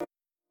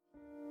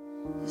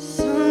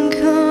Sun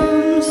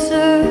comes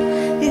up,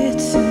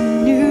 it's a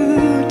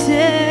new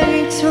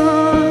day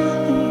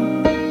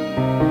dawning.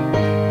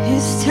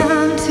 It's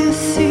time to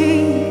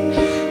sing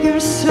your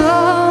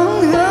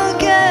song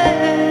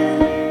again.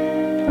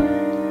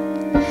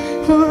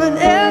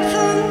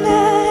 Whatever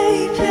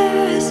may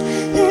pass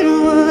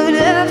and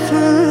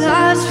whatever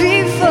lies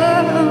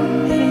before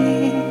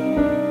me,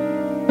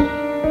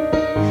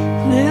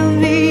 let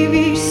me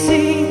be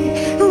seen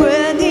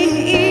when the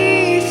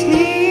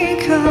evening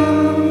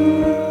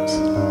comes.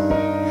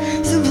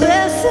 So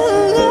bless the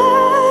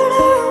Lord,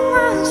 oh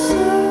my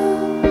soul,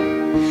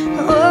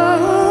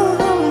 oh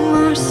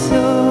my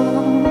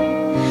soul.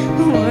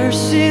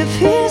 Worship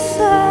His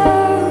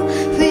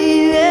lovely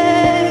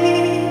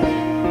name.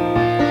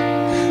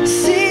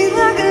 Sing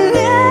like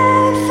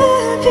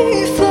never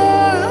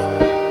before,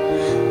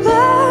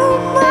 oh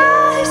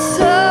my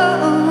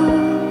soul,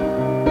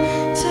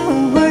 to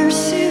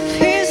worship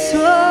His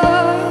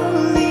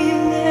holy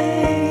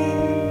name.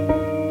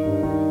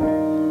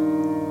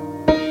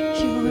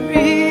 You're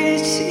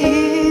rich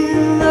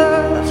in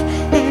love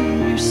and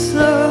you're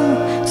slow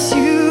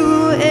to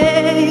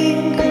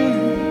anger.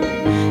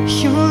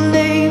 Your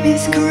name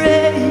is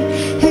great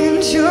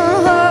and your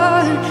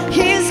heart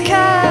is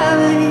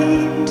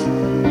kind.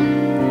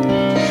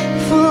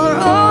 For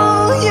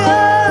all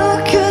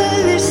your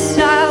goodness I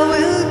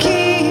will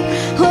keep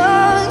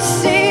on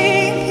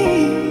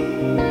singing.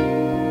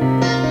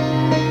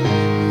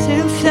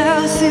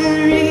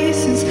 10,000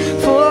 reasons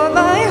for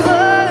my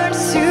heart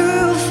to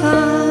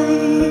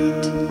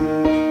find.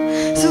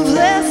 So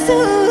bless the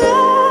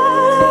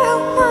Lord,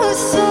 oh my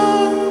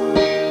soul,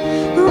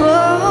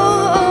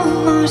 oh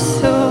my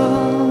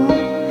soul.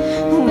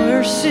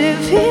 Worship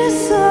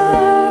His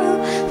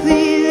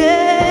lovely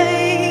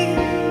name.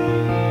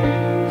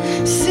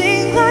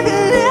 Sing like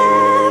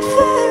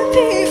never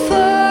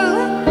before,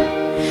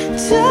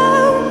 to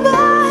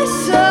my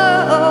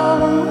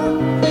soul,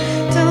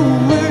 to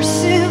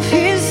worship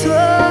His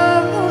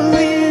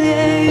holy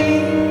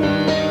name.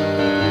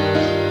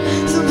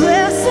 So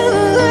bless the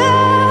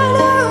Lord,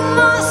 oh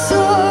my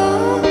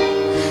soul,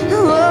 oh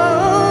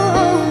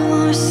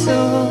my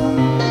soul.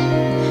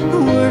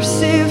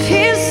 Worship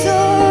His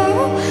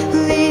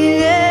holy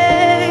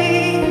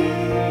name.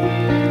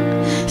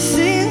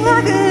 Sing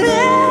like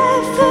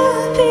never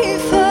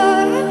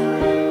before,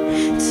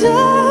 to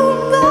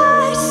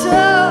my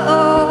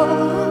soul,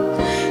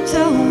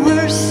 to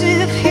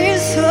worship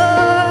His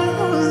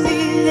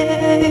holy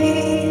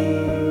name.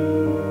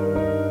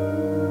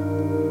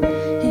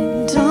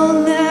 And on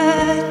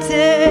that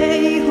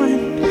day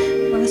when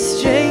my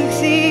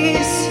strength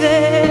is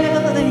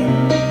failing,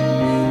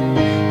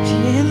 the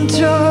end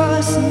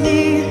draws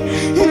near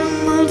and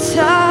my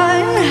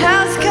time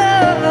has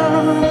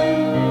come,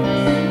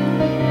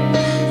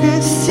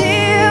 and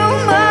still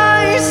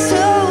my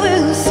soul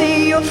will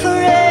sing your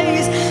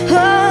praise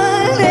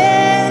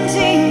unending.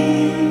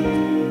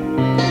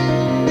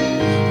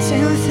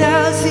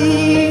 10,000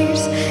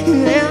 years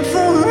and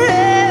forevermore.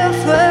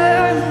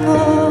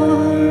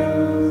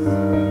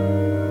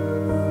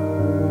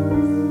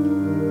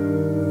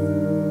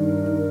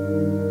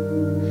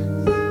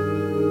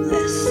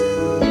 Listen.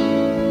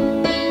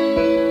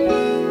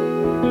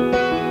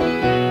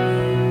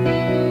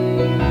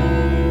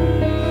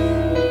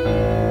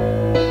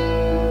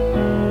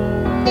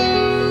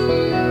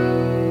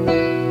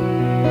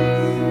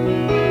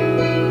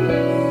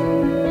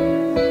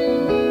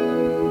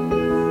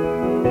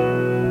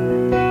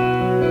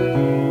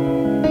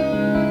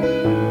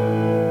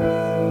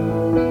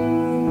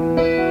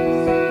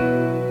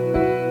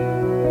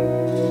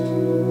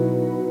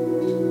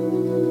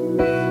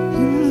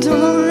 And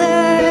on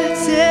that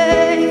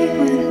day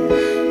when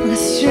my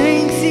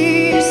strength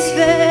is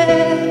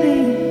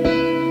failing,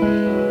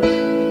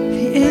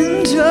 the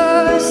end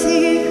draws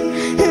near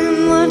and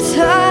my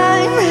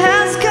time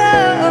has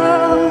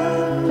come,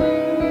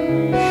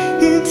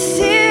 and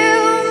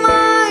still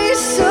my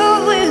soul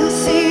will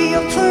sing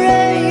your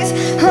praise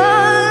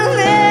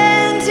unending.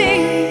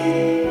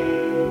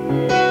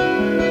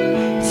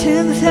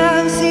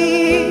 10,000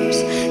 years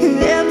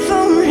and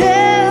forevermore.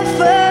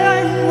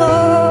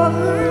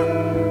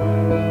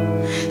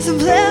 So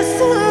bless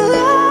the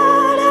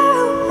Lord,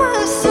 oh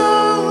my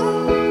soul,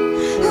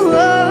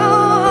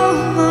 oh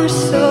my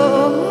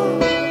soul.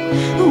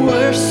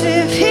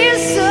 Worship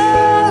His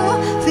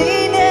holy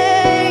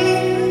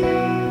name.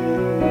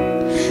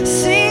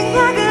 Sing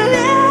like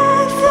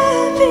never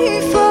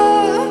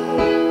before,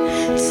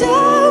 to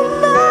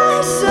my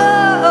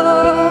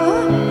soul,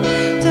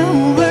 to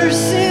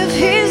worship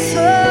His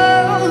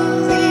holy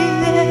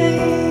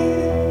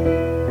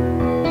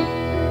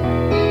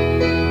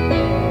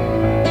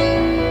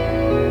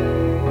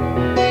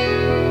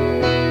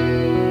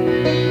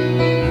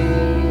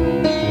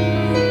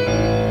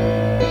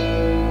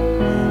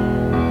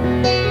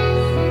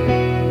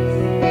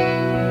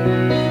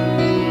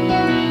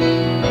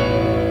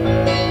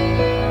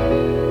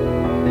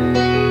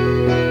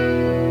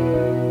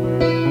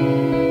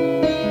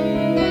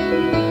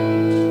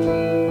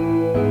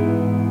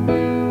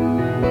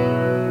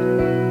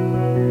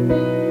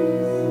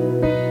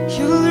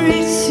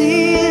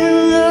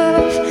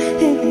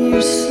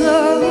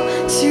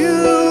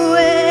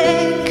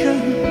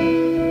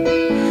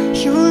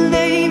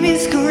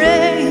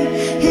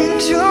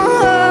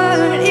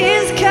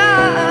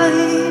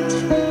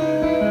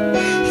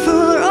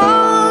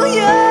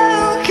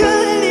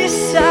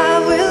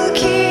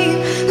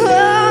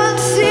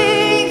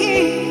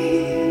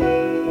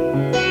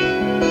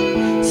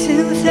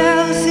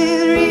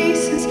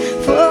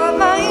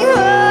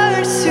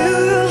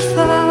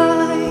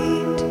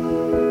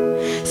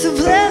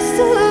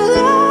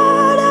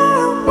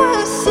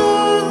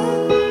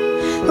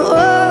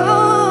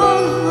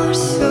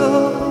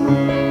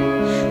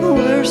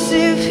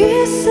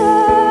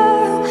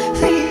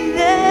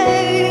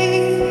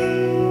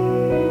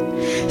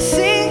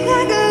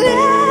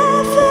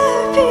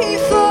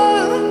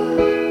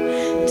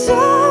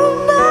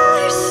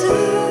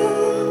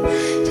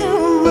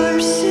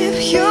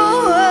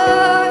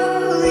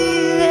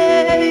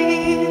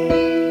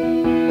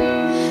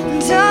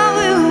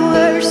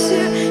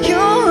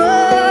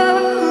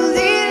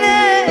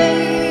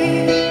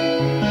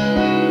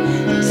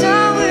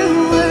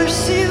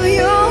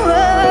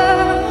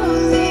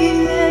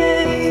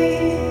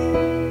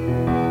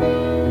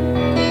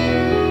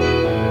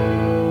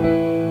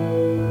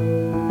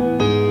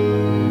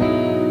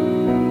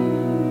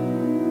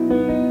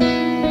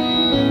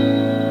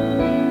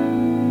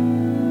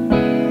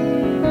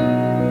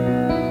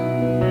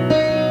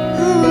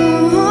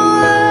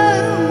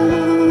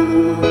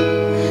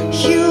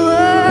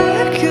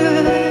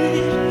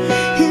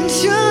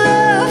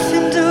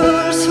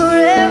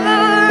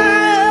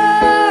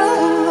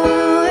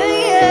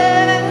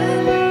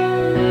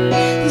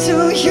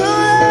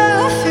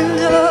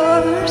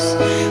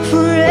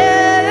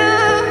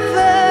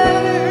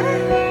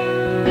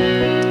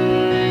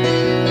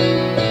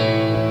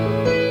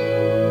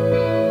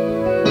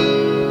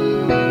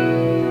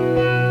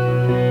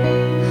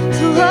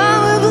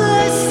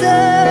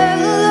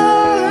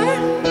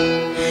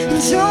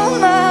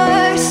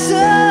my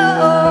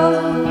soul,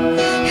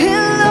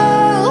 and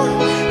all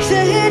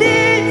that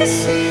is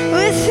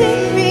within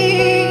me,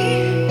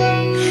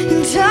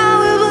 and I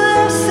will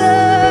bless the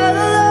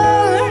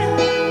Lord.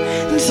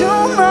 And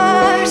all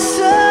my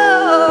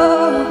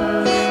soul,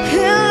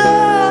 and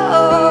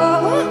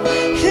all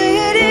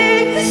that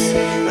is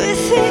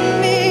within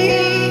me,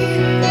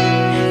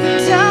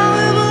 and I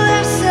will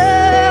bless the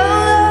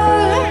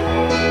Lord.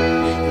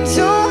 And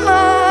all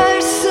my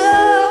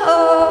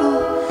soul,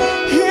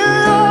 and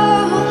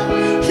all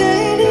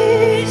that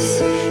is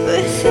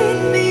within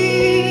me.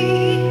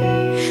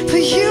 For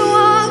you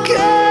are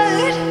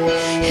good,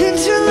 and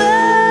your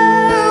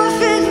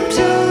love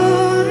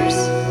endures.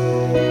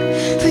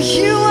 For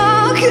you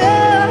are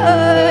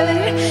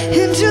good,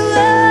 and your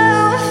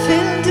love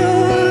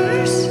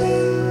endures.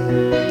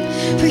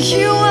 For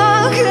you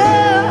are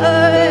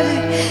good,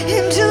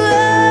 and your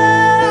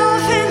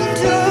love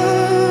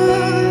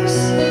endures.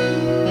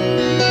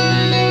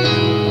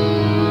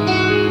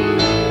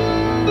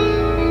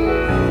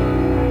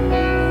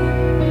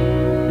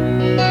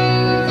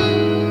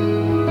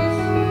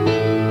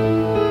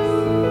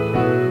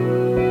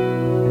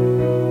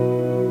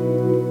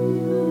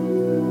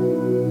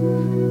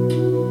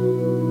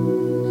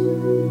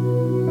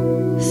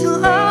 So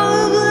I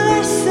will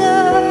bless the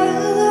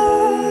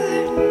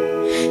Lord,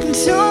 and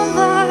all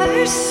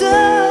my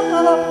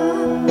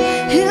soul,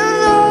 and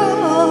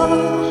all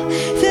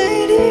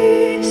that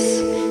is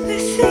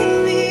within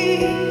me,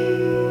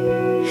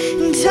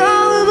 and I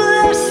will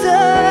bless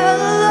the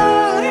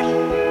Lord.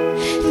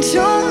 And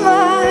all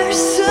my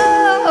soul,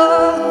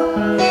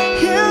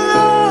 and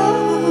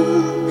all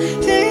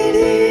that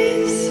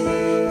is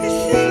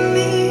within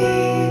me.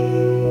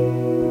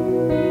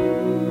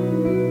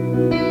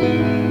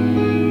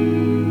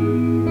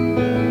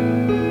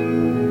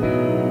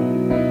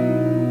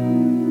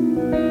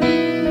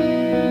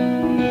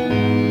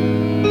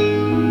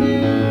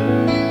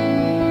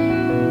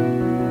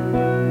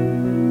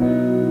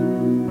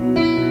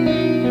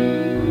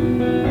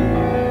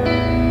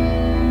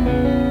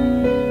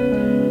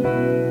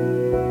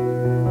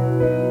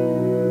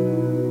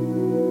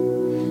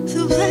 So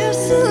bless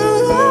the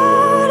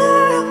Lord,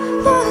 oh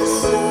my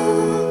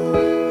soul,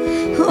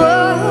 oh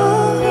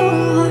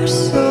my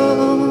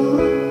soul,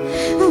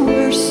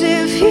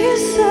 worship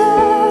His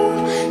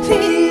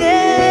holy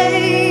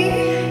name.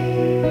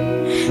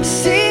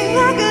 Sing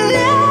like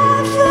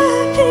never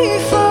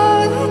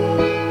before.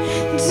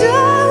 And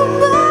oh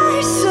my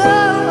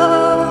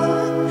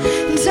soul,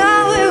 and I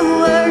will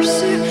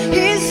worship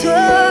His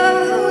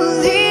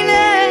holy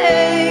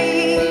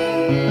name.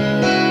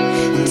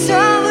 And I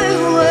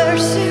will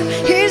worship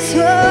His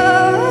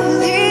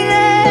holy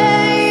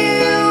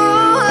name.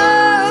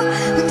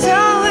 And I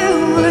will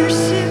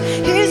worship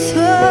His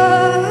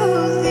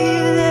holy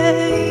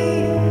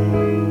name.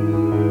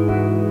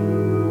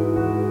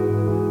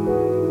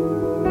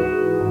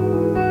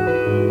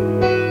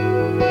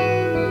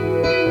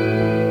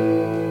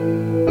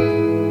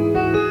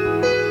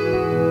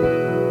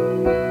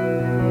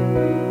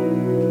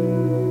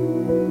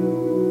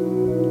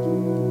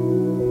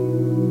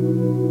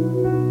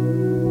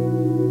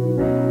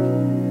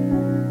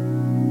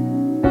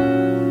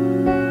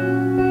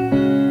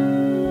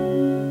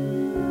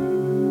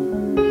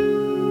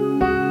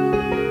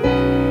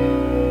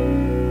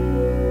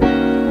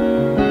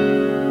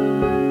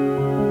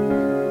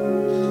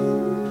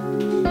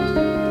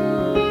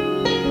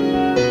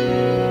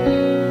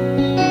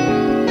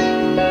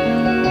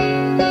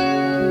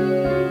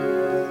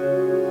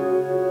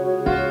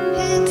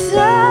 And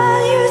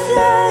higher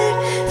than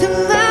the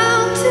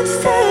mountains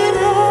that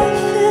I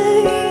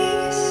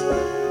face,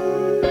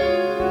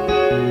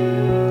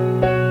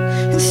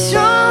 and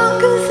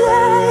stronger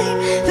than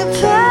the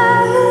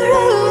power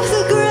of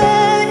the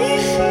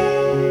grave.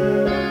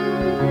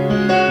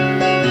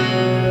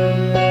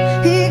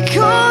 You're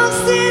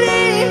constant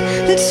in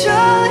the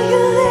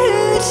trial and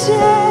the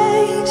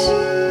change.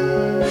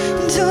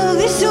 And all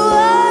this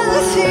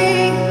one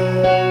thing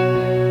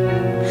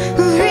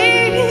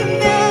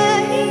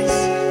remains.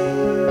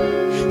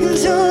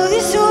 And all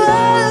this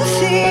one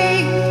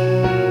thing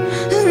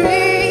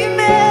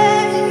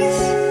remains.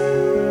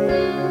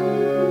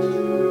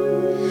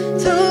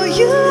 Though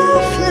your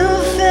love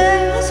never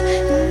fails,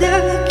 it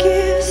never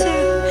gives up,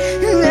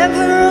 it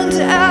never runs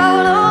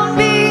out on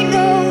me.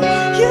 No,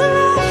 your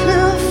love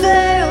never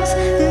fails,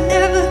 it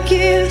never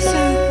gives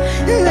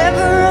up, it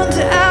never runs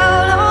out.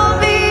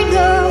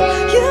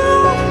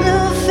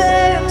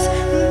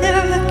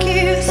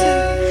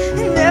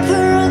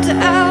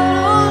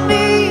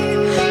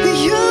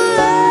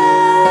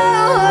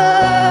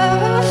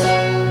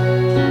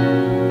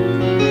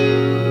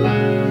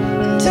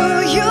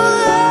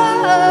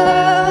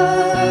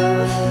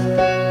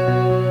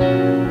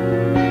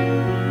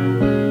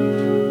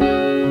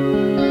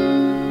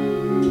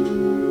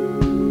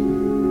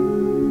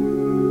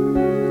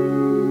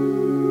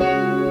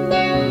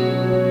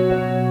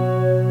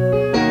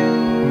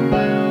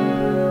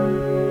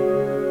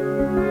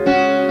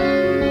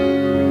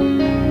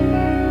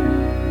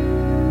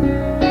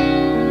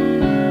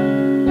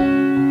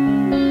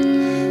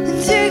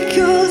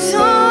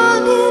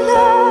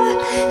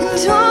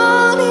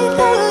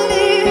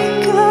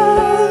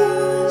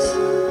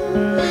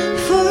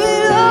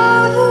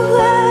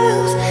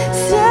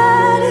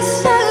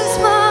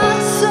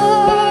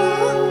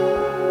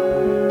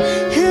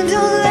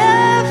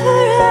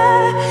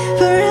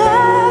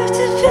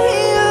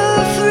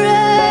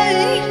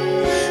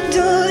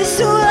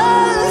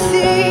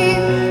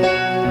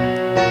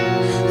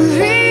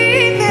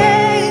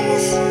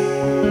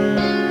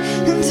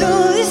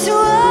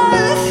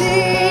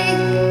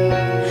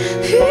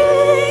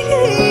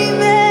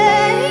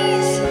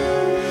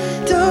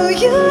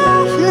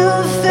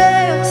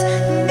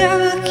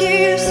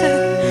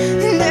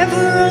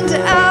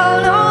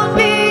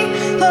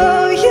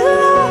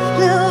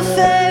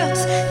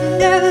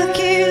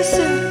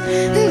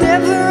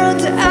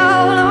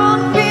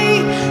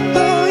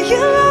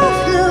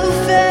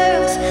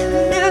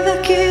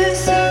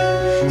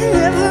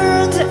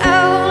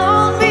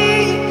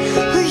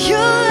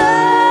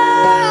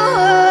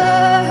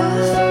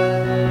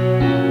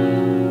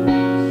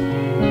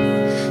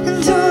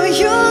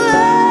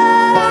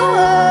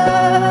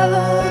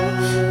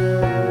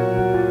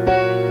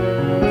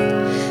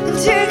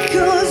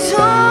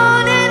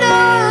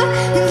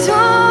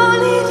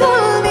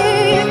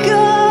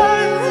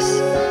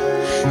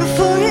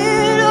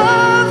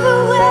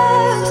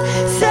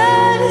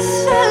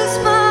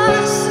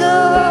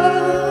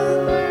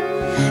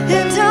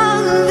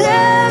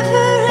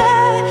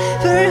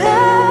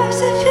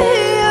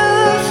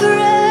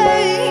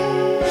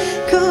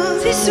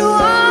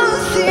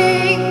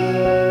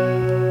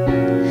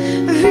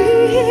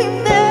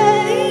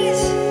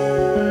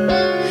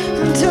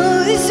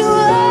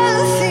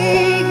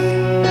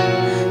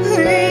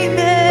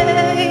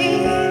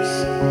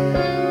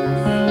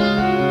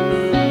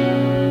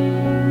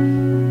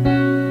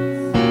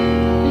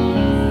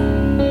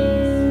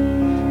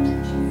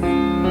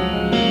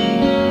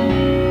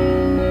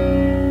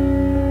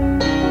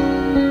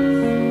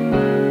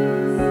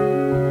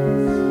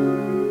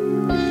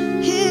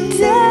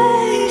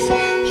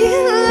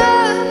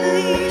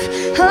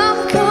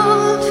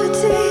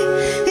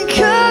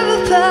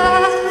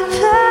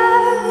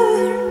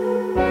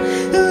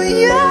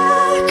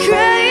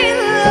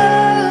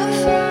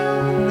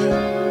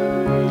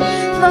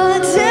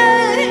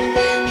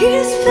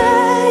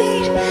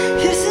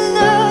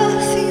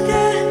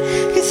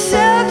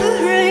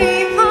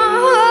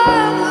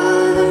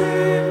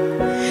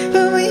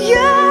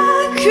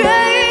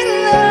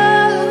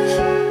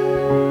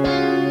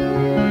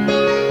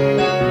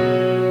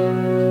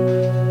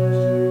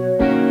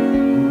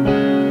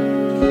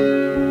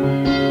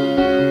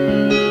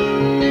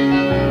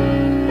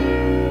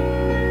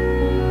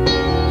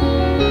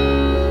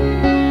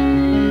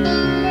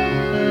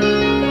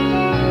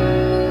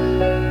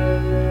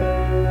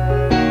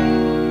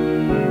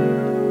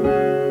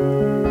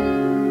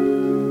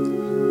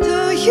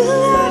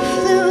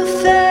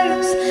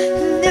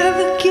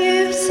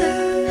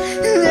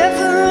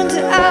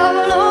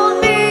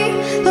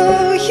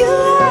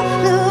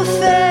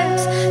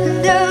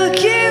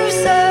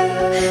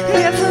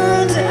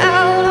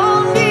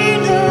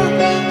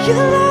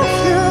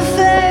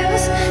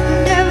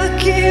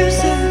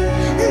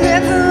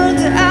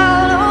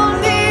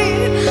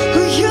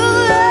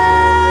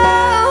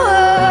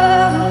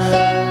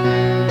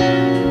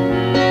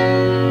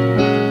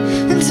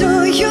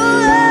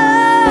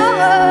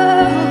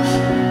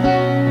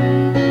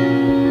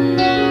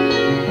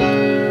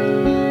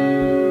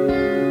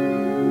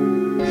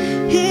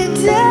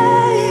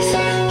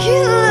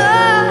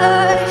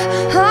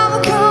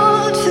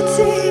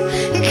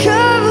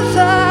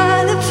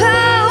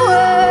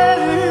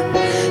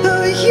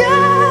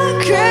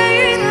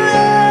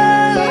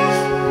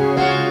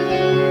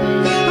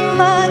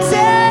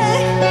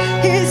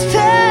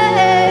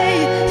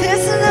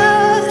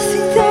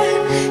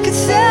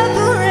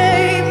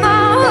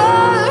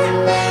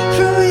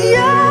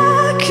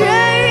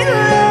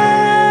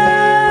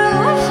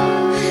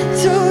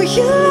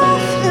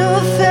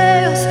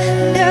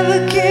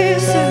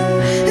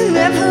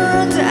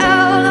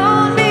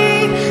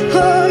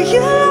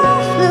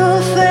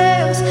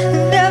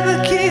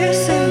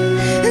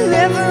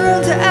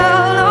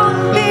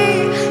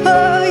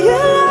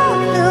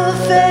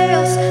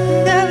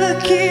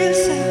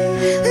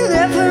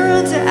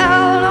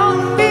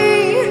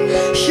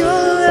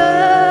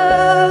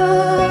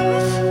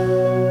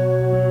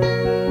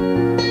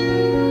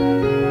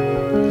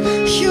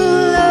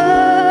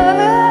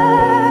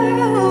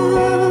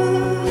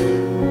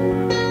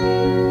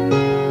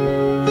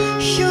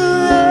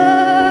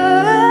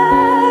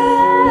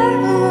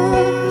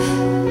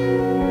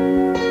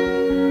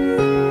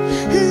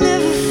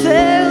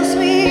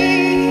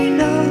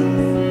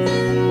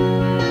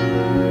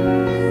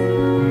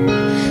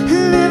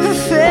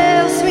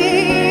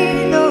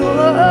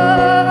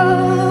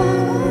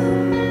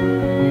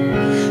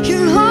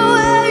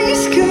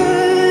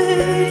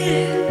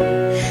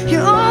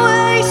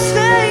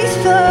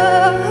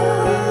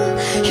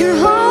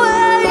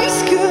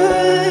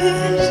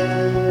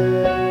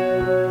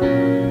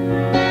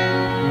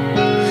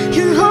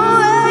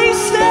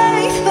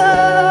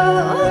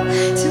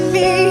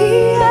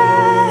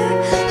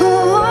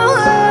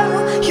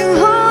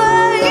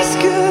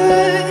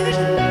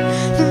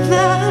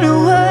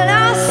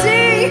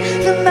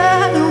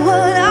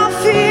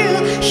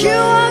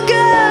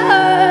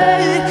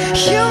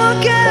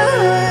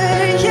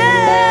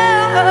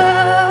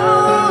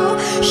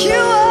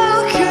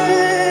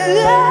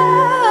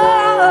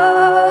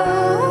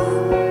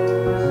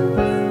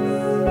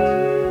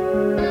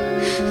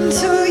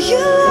 So your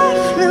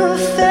love never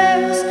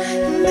fails,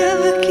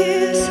 never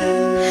gives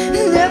up,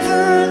 never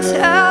runs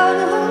out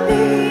on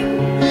me.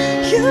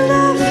 Your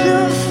love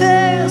never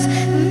fails,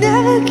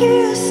 never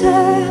gives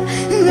up,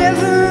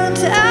 never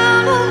runs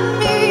out on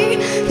me.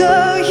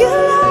 Though your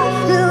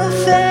love never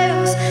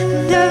fails,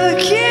 never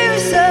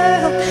gives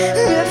up,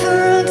 never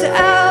runs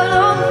out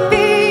on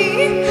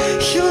me.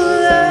 Your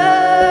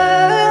love,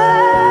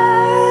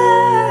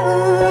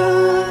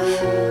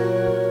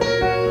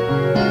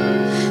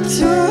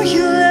 do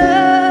you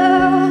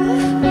love?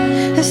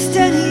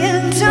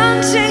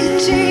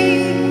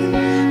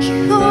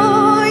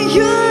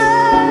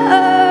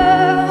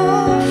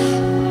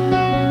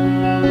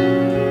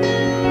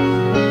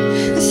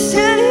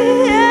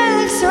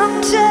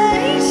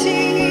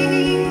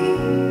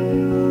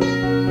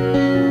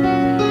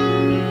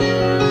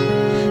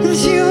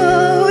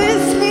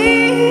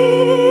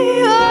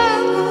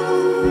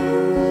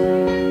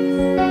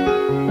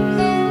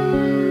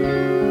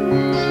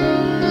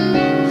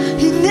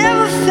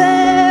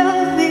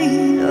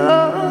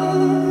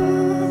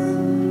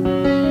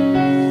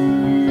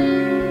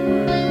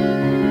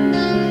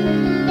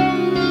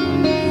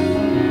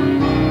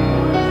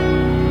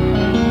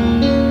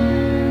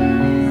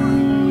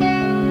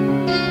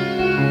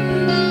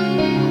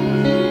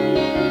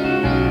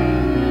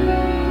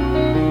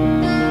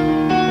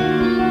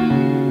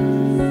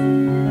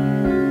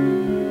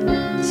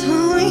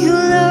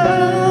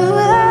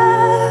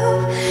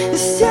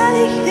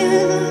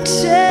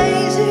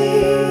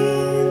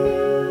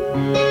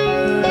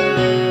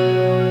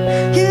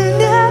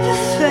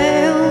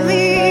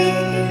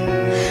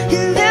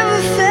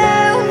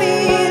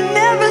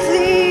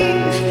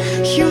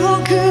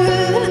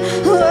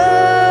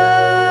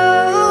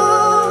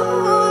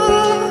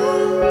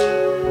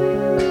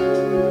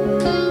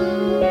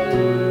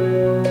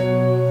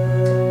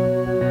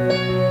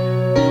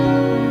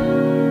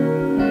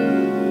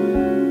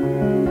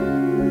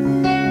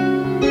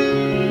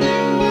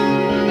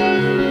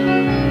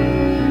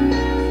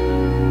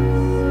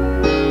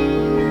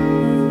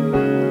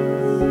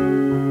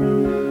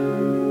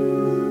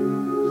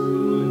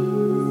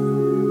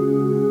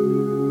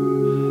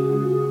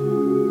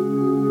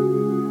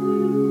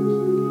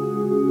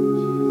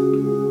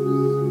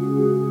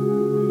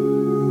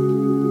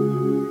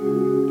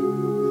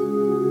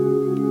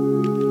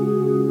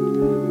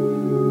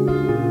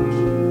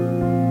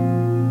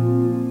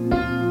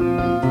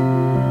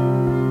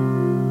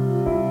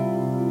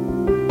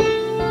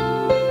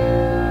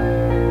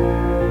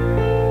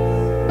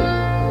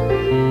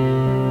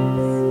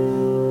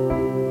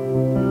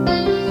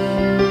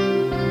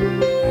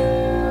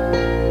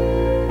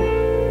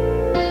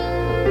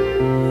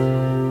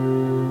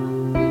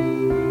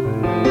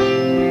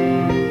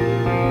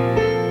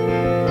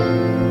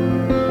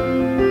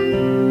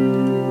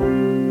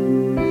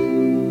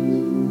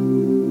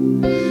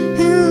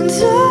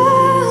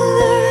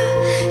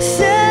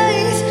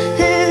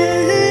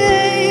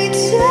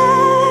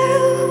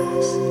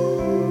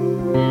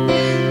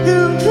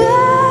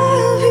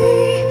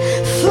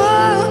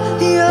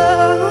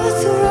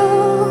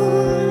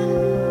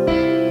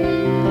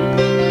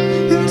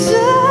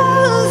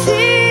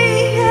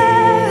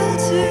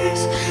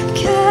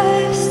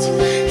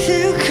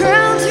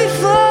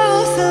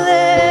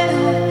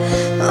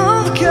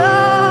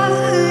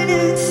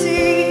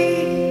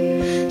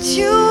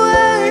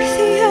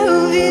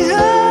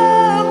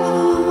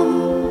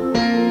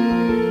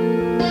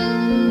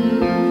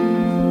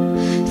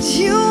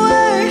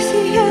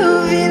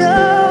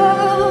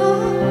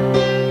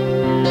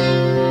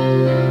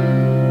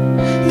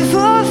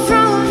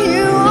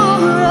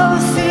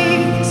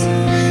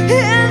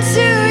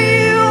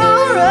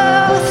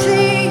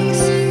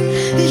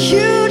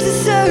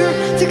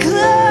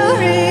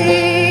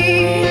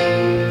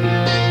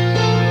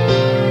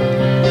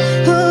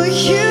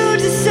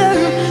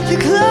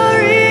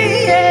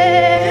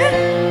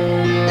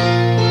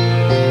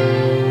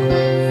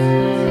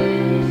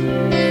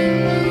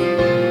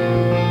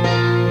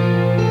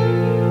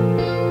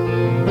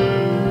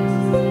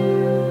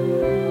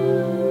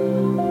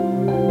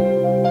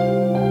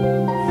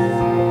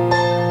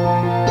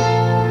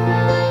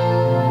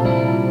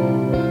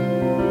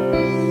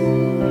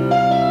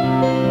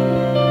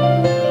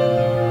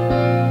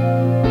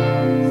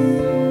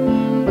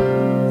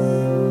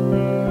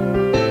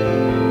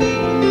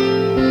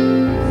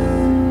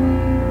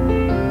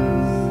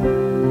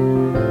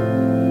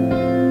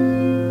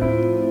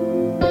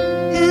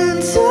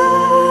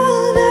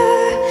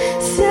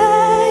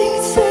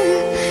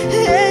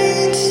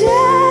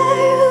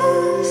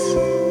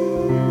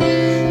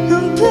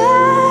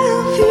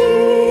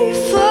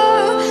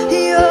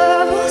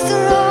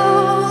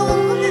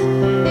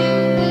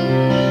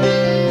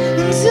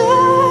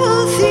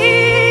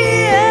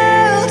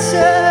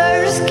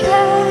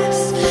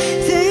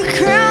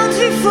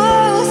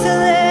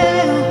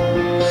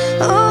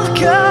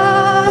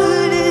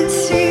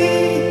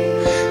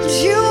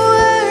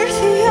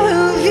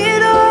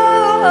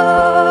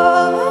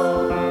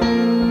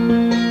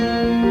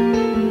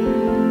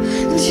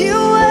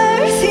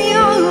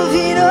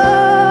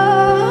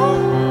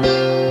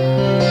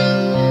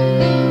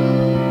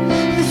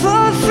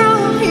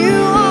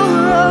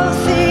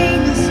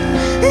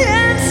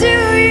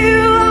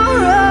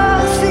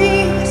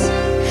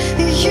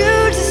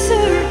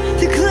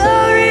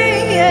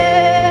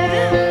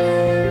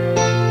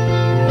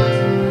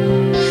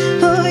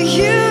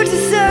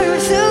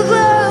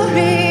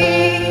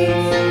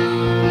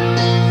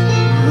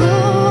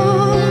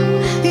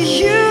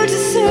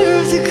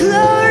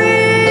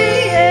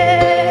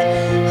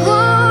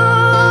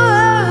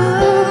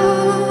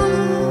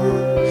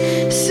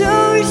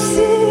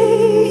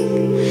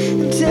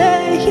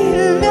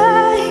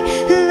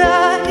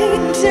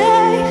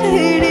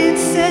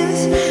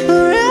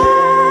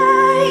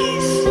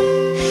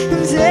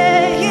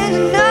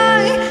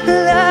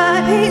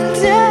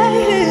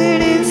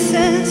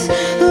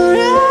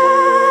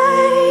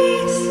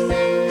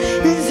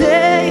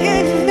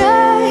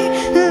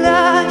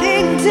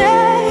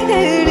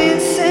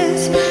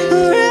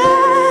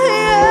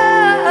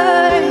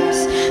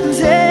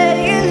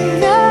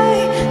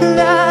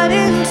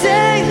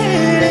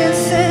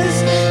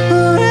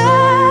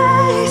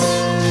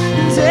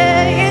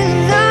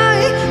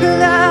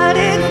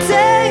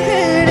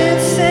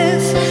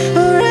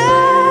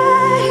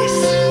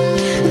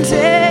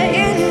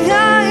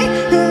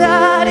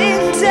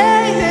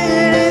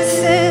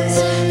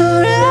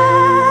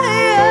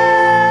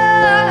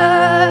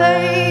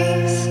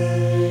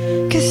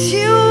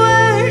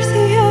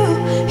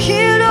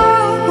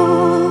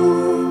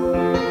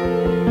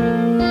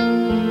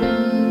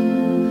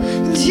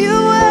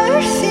 you're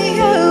worthy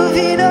of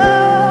it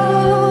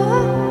all.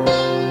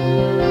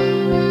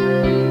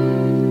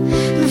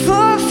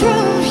 For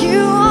from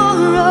you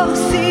are all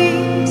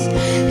things,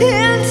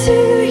 and to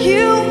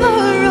you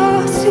are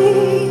all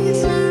things.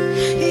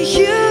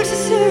 You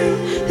deserve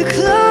the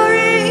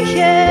glory,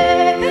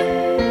 yeah.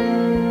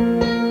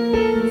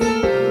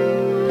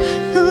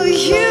 Oh,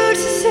 you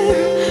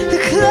deserve the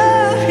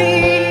glory.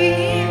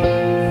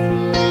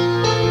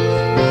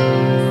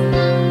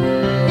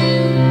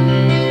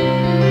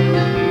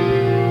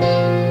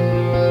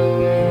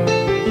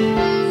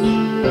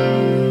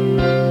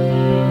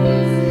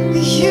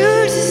 You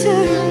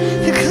deserve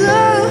the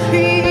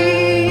glory.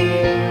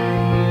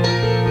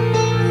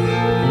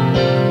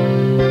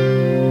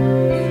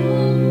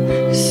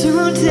 So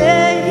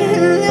day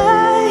and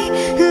night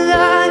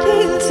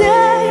and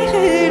day,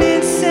 and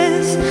it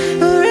says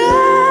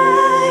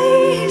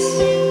arise.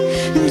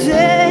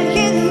 Day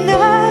and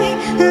night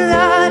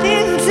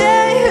and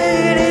day,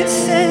 and it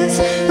says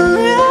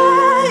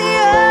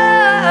arise.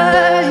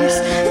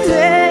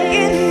 Day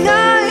and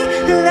night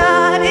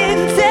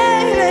and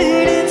day,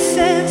 and it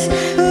says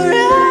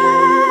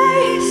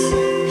arise.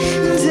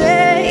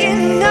 Day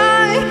and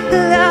night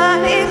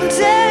and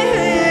day,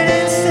 and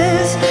it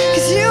says,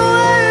 'cause you're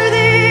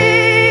worthy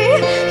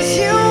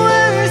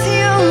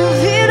of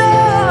it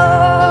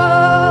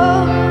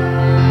all.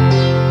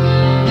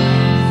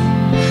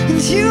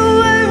 And you're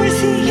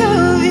worthy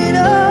of it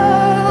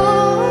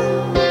all.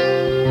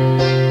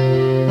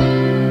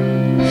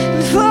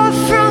 For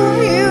from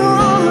you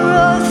are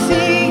all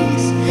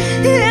things,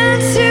 and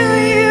to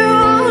you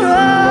are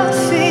all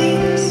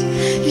things.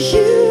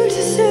 You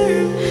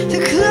deserve the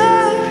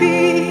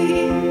glory.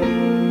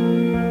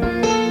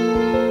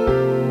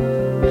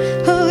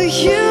 Oh,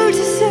 you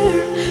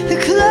deserve the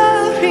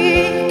glory,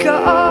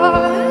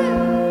 God.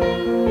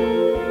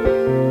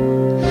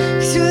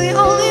 'Cause you're the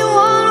only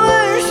one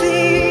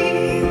worthy.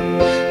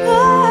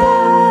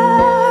 Oh,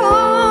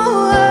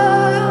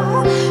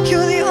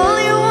 you're the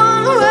only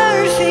one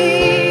worthy.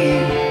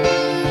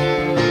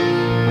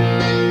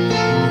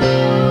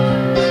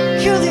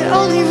 You're the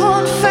only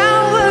one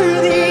found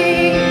worthy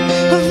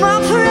of my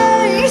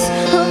praise,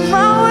 of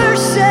my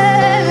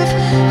worship.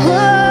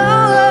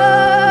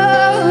 Oh,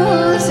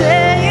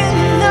 day and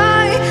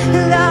night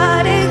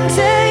and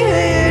day,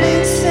 and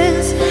it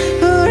says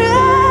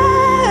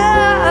arise.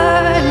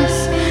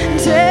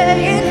 Day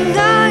and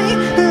night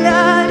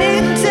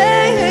and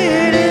day,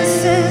 and it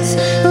says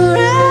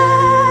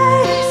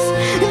arise.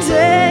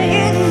 Day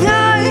and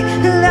night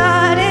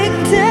and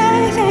day,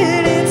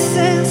 and it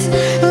says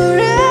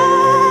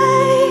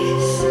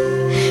arise.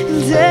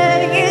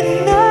 Day and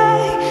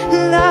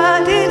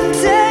night and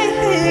day,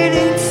 and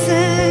it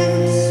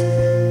says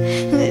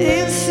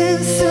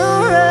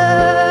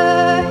arise.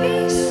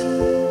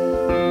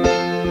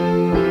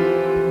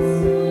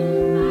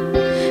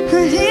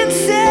 It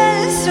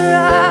says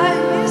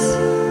rise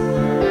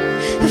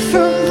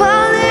from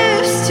my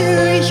lips to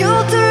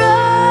your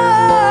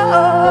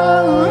throne.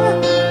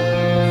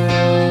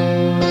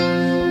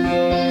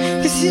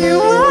 'Cause you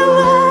are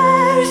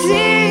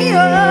worthy,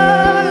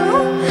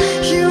 oh,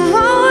 you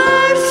are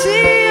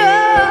worthy,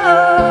 oh,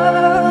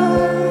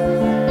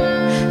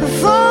 of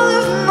all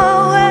of my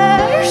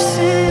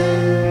worship.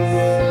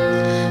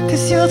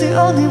 'Cause you're the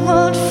only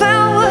one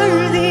found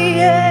worthy,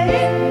 yeah.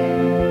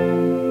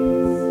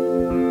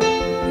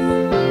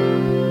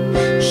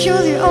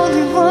 You're the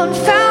only one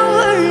found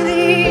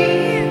worthy.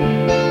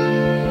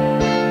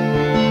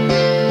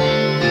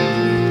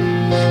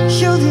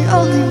 You're the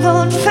only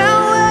one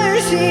found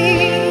worthy.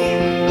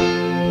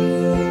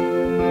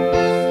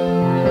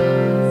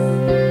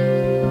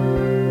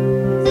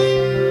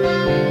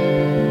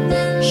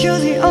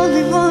 You're the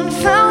only one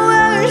found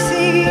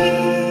worthy.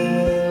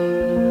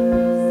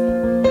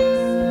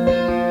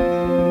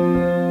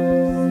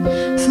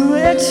 So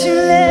let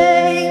your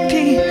name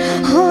be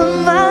on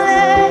my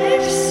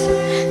lips.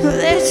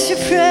 Let your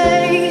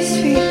praise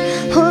be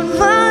on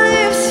my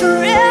lips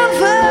forevermore.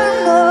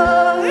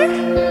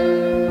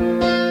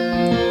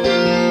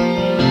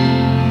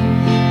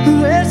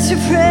 Let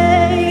your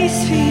praise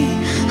be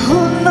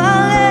on my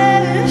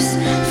lips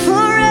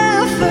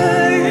forever.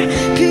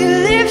 Be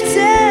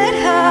lifted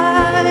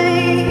high.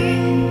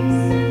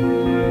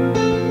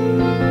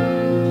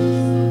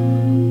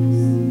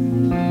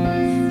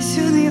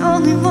 You're the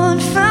only one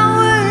found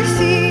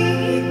worthy.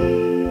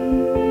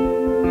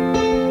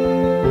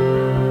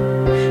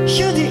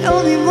 You're the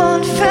only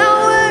one found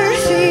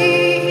worthy.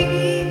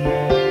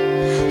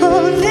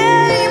 Oh,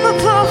 name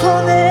above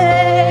all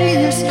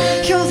names.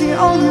 You're the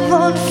only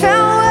one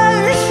found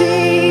worthy.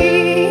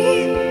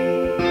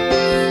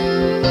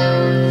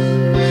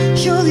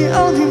 You're the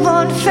only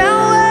one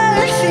found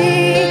worthy.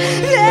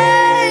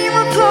 Name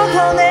above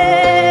all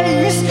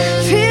names.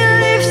 Be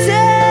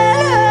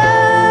lifted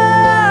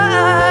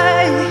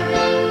high.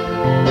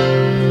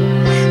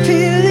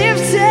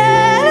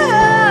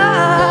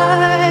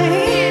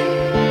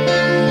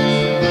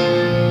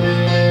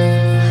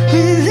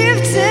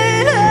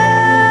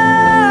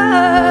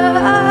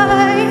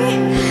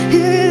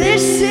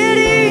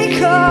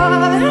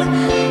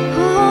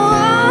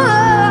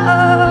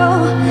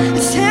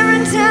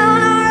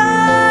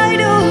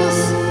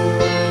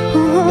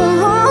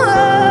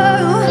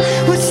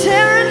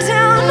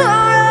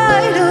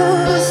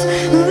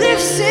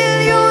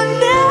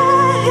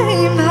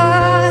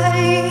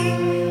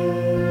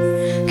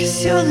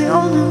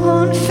 only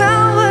one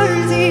found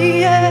worthy,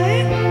 yeah.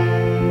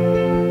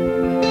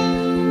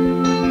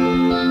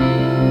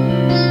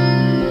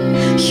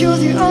 You're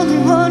the only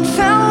one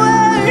found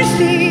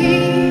worthy.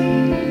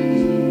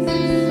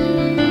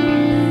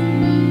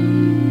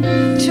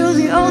 You're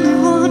the only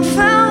one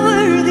found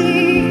worthy.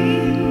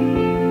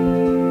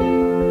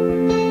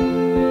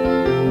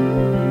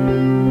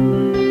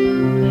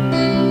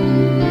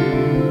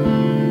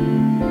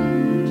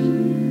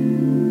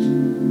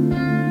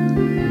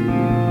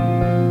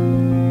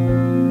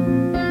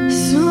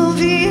 So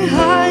be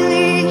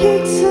highly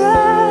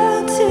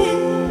exalted,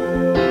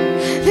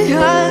 be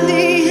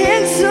highly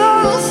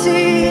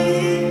exalted.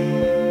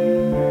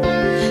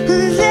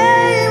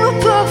 Name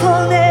above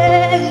all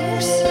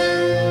names,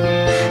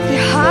 be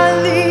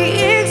highly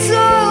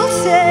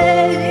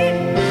exalted,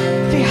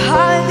 be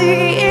highly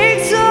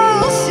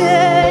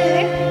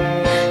exalted.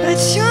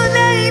 Let your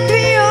name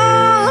be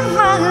on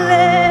my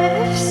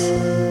lips,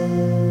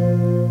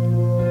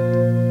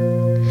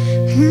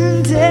 and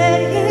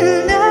day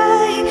and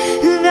night,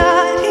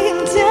 night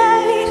and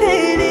day,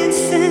 let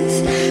incense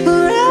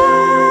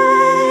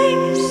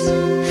rise.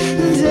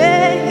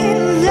 Day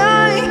and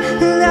night,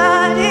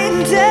 night and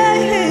day,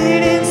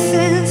 let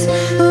incense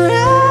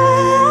rise.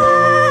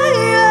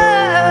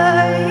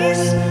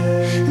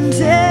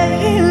 Day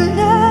and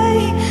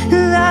night,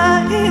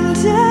 night and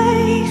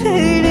day,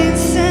 let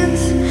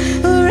incense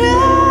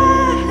rise.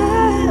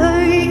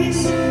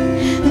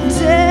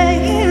 Day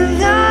and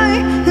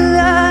night,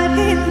 night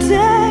and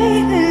day,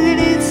 let